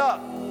cleaned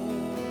up.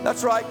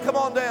 That's right. Come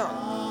on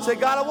down. Say,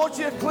 God, I want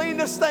you to clean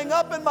this thing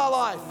up in my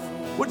life.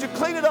 Would you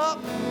clean it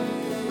up?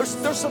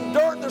 There's some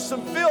dirt, there's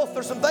some filth,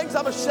 there's some things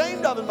I'm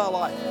ashamed of in my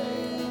life.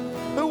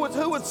 Who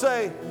would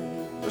say,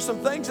 there's some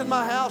things in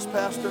my house,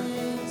 Pastor,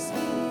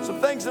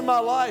 some things in my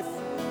life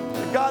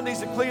that God needs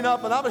to clean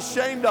up, and I'm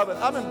ashamed of it.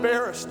 I'm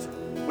embarrassed.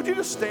 Would you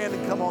just stand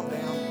and come on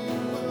down?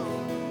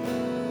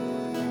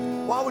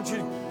 Why would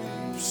you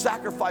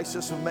sacrifice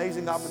this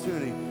amazing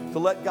opportunity to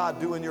let God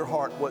do in your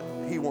heart what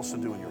He wants to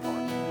do in your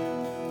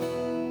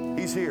heart?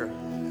 He's here.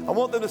 I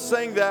want them to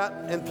sing that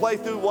and play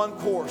through one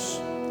course,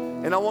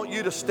 and I want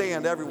you to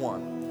stand,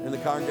 everyone in the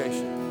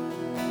congregation.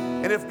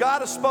 And if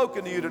God has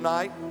spoken to you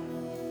tonight,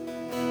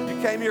 you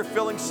came here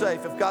feeling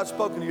safe. If God's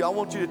spoken to you, I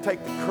want you to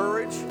take the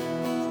courage.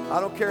 I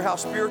don't care how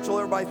spiritual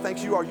everybody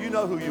thinks you are. You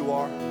know who you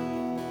are.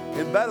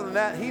 And better than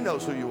that, He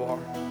knows who you are.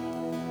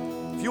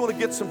 If you want to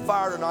get some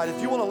fire tonight,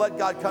 if you want to let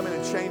God come in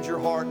and change your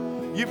heart,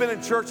 you've been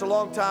in church a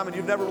long time and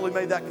you've never really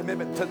made that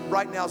commitment.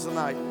 Right now's the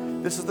night.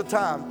 This is the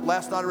time.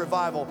 Last night of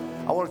revival,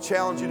 I want to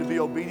challenge you to be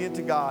obedient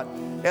to God.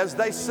 As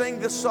they sing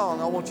this song,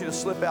 I want you to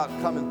slip out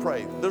and come and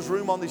pray. There's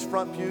room on these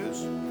front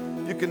pews.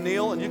 You can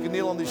kneel, and you can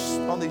kneel on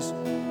these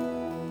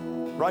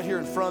right here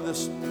in front of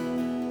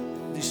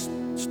these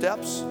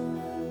steps.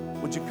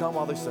 Would you come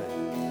while they sing?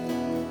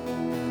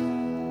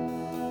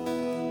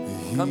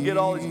 Come get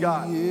all He's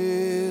got.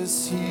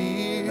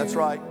 That's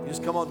right. You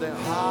just come on down.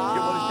 Get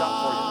what He's got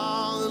for you.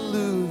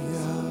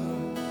 Hallelujah.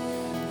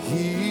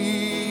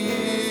 He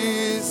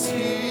is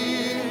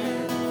here.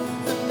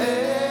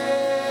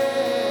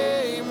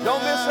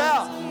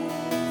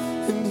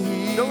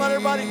 Don't let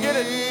everybody get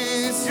it.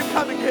 You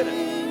come and get it.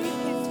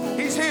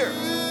 He's here.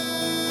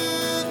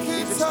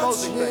 He's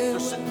exposing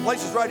things. There's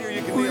places right here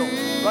you can kneel,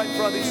 right in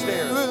front of these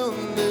stairs. Will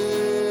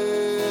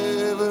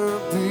never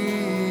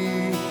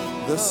be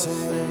the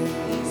same.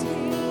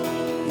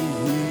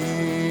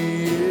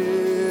 He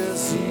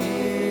is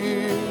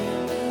here.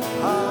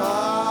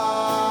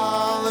 Hallelujah.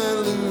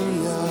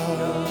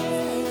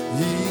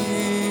 He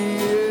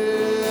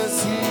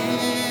is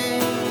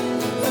here.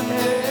 And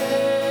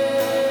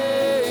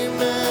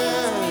amen.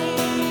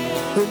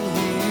 And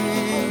he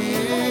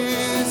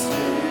is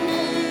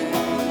here.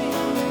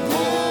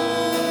 You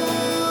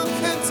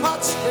can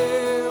touch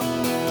him.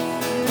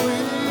 We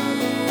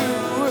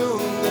will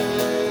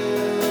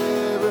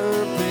never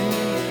be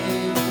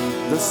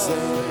the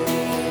same.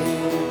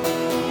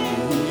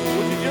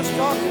 Would you just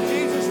talk to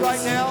Jesus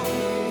right now?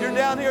 If you're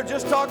down here,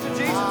 just talk to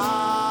Jesus.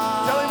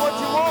 Tell him what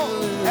you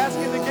want. Ask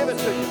him to give it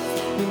to you.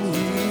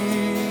 He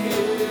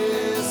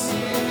is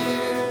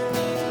here.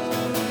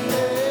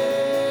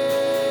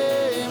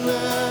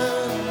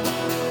 Amen.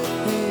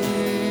 He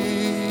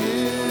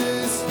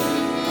is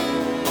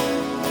here.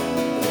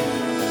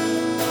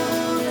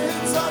 You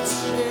can touch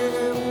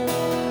him.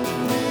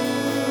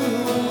 You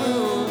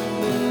will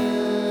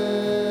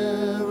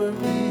never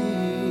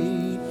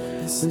be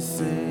the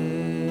same.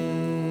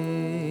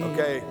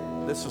 Okay,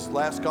 this is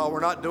last call. We're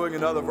not doing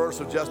another verse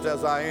of Just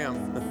As I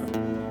Am.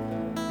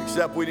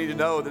 Except we need to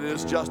know that it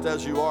is just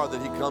as you are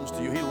that he comes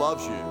to you. He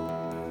loves you.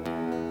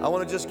 I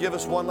want to just give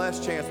us one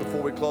last chance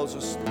before we close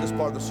this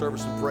part of the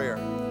service in prayer.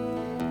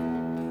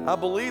 I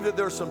believe that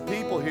there's some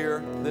people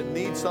here that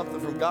need something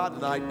from God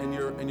tonight, and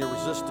you're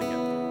resisting it.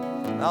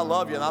 And I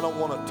love you, and I don't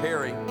want to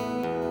tarry,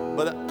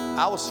 but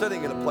I was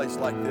sitting in a place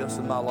like this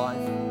in my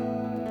life.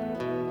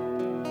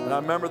 And I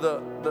remember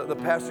the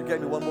pastor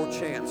gave me one more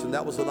chance, and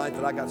that was the night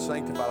that I got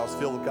sanctified. I was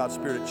filled with God's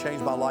Spirit. It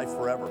changed my life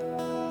forever.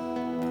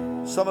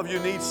 Some of you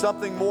need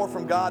something more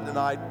from God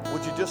tonight.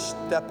 Would you just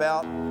step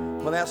out? I'm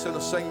going to ask them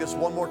to sing this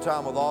one more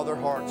time with all their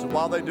hearts. And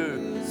while they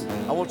do,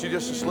 I want you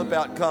just to slip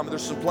out and come.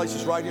 There's some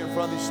places right here in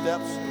front of these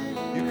steps.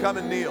 You come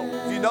and kneel.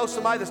 If you know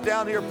somebody that's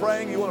down here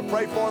praying, you want to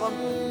pray for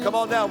them, come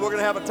on down. We're going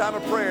to have a time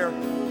of prayer.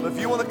 But if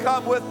you want to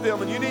come with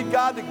them and you need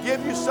God to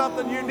give you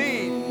something you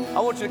need, I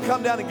want you to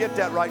come down and get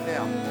that right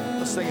now.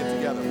 Let's sing it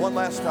together. One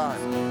last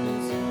time.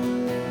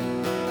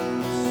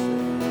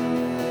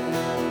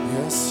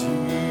 Yes, he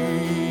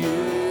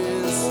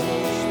is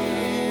here.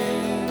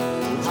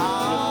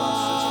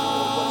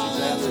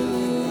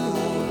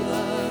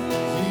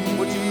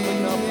 Would you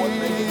clean up what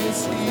may need to be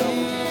cleaned up?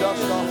 Would you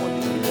dust off what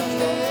needs to be dust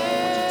off?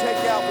 Would you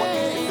take out what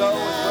needs to go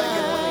and bring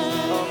in what needs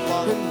to come,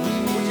 Father?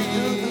 Would you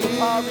do through the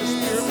power of the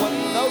Spirit what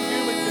no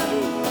human can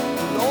do?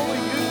 And only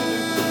you can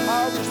do through the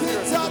power of the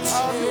Spirit, through the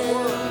power of your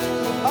word,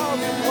 the power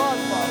of your blood,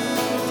 Father.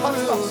 Touch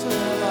my sister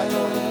tonight,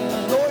 Lord.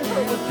 Anoint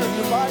her with your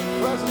divine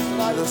presence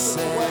tonight in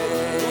such a way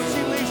that when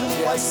she leaves this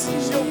place,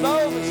 she'll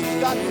know that she's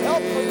got help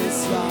from you,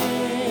 God.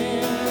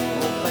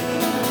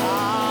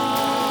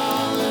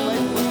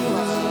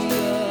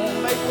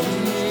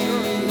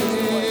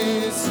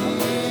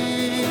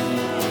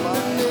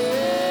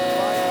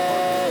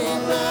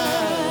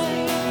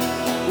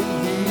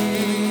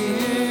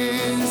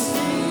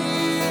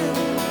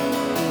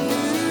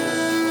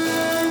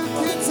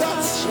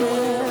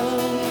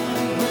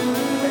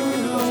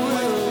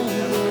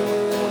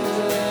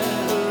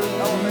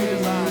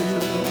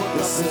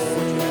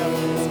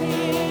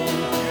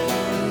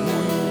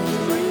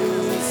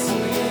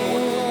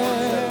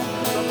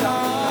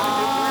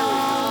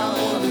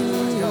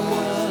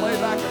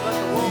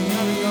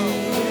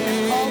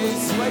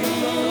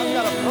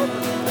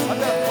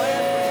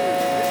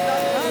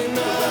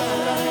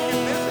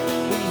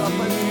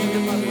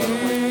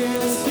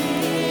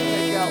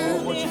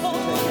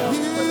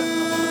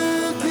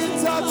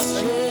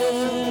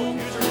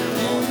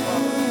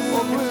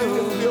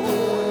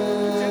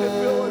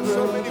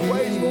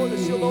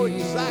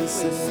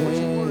 What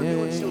you want to do,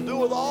 and she'll do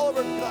with all of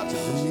her guts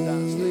what she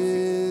does.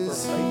 Her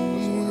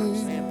faithfulness or her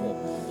example.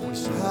 We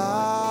see her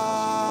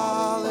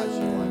life.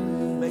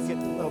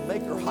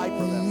 Make her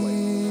hyper that way.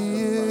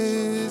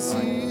 This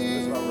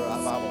is why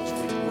our Bible is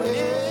speaking.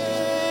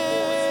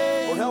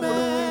 Or help her to do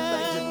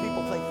things that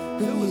people think,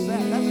 who is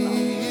that? That's not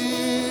me.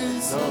 No,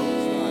 it's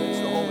not. It's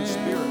the Holy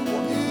Spirit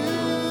working through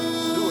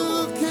her. Do it,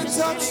 Lord.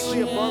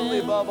 Exceedingly abundantly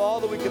above all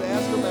that we can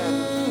ask or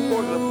imagine,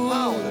 according to the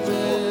power that's at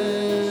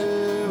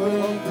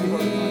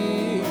work.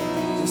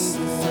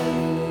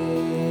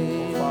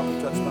 Father,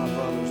 touch my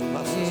brothers and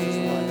my sisters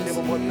tonight. Give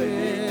them what they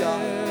need,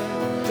 God.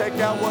 Take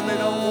out what they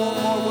don't want,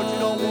 Lord, what you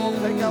don't want.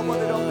 Take out what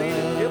they don't need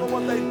and give them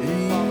what they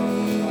need, Father.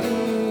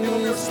 Give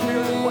them your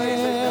spirit in ways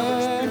they've never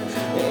experienced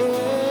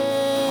before.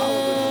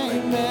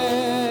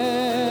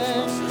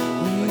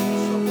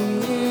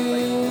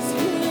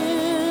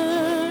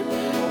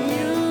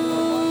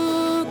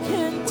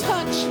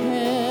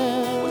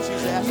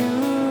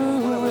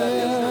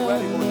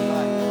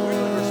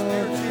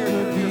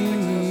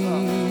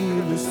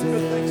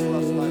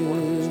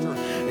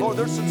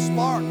 There's some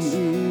sparks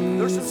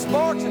There's some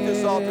sparks at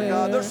this altar,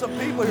 God. There's some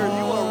people here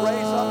you want to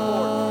raise up,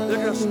 Lord.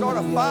 They're going to start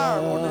a fire,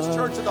 Lord, in this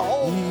church, and the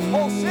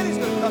whole city's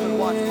going to come and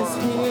watch burn. But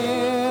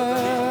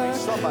there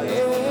needs to be somebody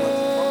that's going to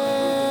burn.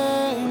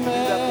 Would you do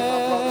that for my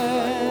brother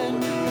tonight, Lord?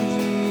 Would you use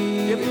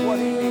him? Give him what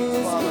he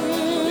needs, Father,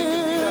 so he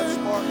can be that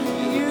spark for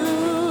you.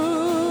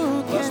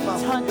 Bless my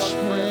young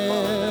friend,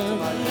 Father,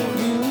 tonight, Lord.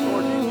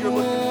 Lord, you're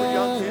looking for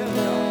young men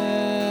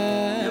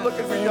now. You're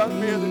looking for young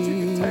men that you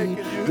can take and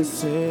use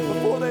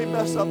before they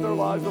mess up their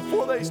lives,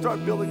 before they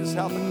start building this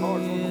house of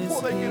cards, Lord,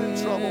 before they get in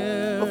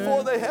trouble,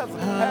 before they have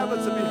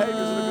habits and behaviors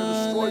that are going to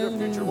destroy their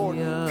future, Lord.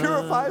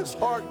 Purify his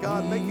heart,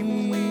 God. Make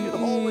him clean and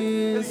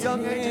holy at a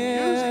young age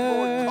and use him,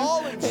 Lord.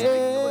 Call him, speak to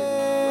him.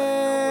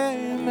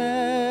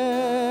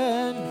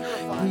 Amen.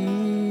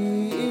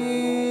 He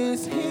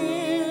is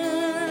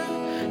here.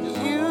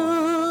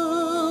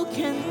 You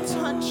can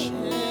touch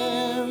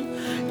him.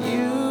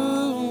 You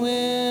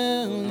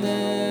will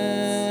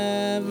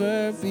never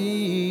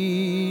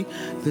be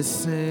the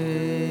same.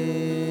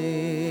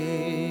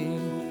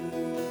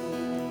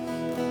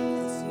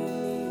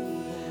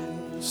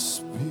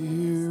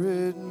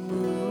 Spirit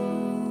move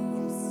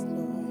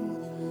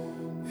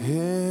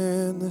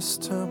in this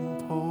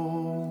temple.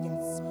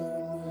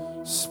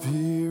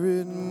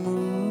 Spirit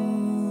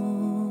move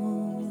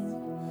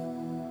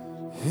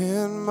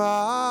in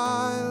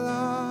my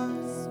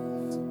life.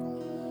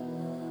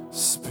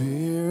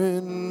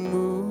 Spirit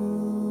move.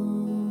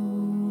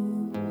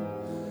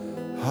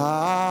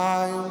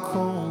 I am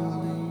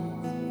calling.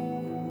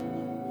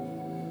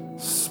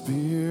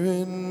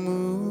 Spirit move.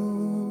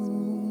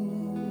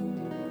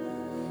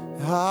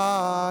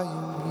 I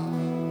am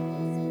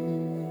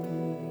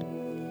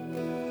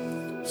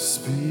here.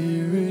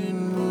 Spirit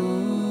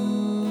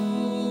move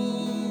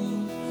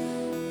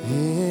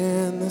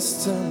in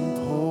this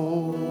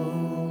temple.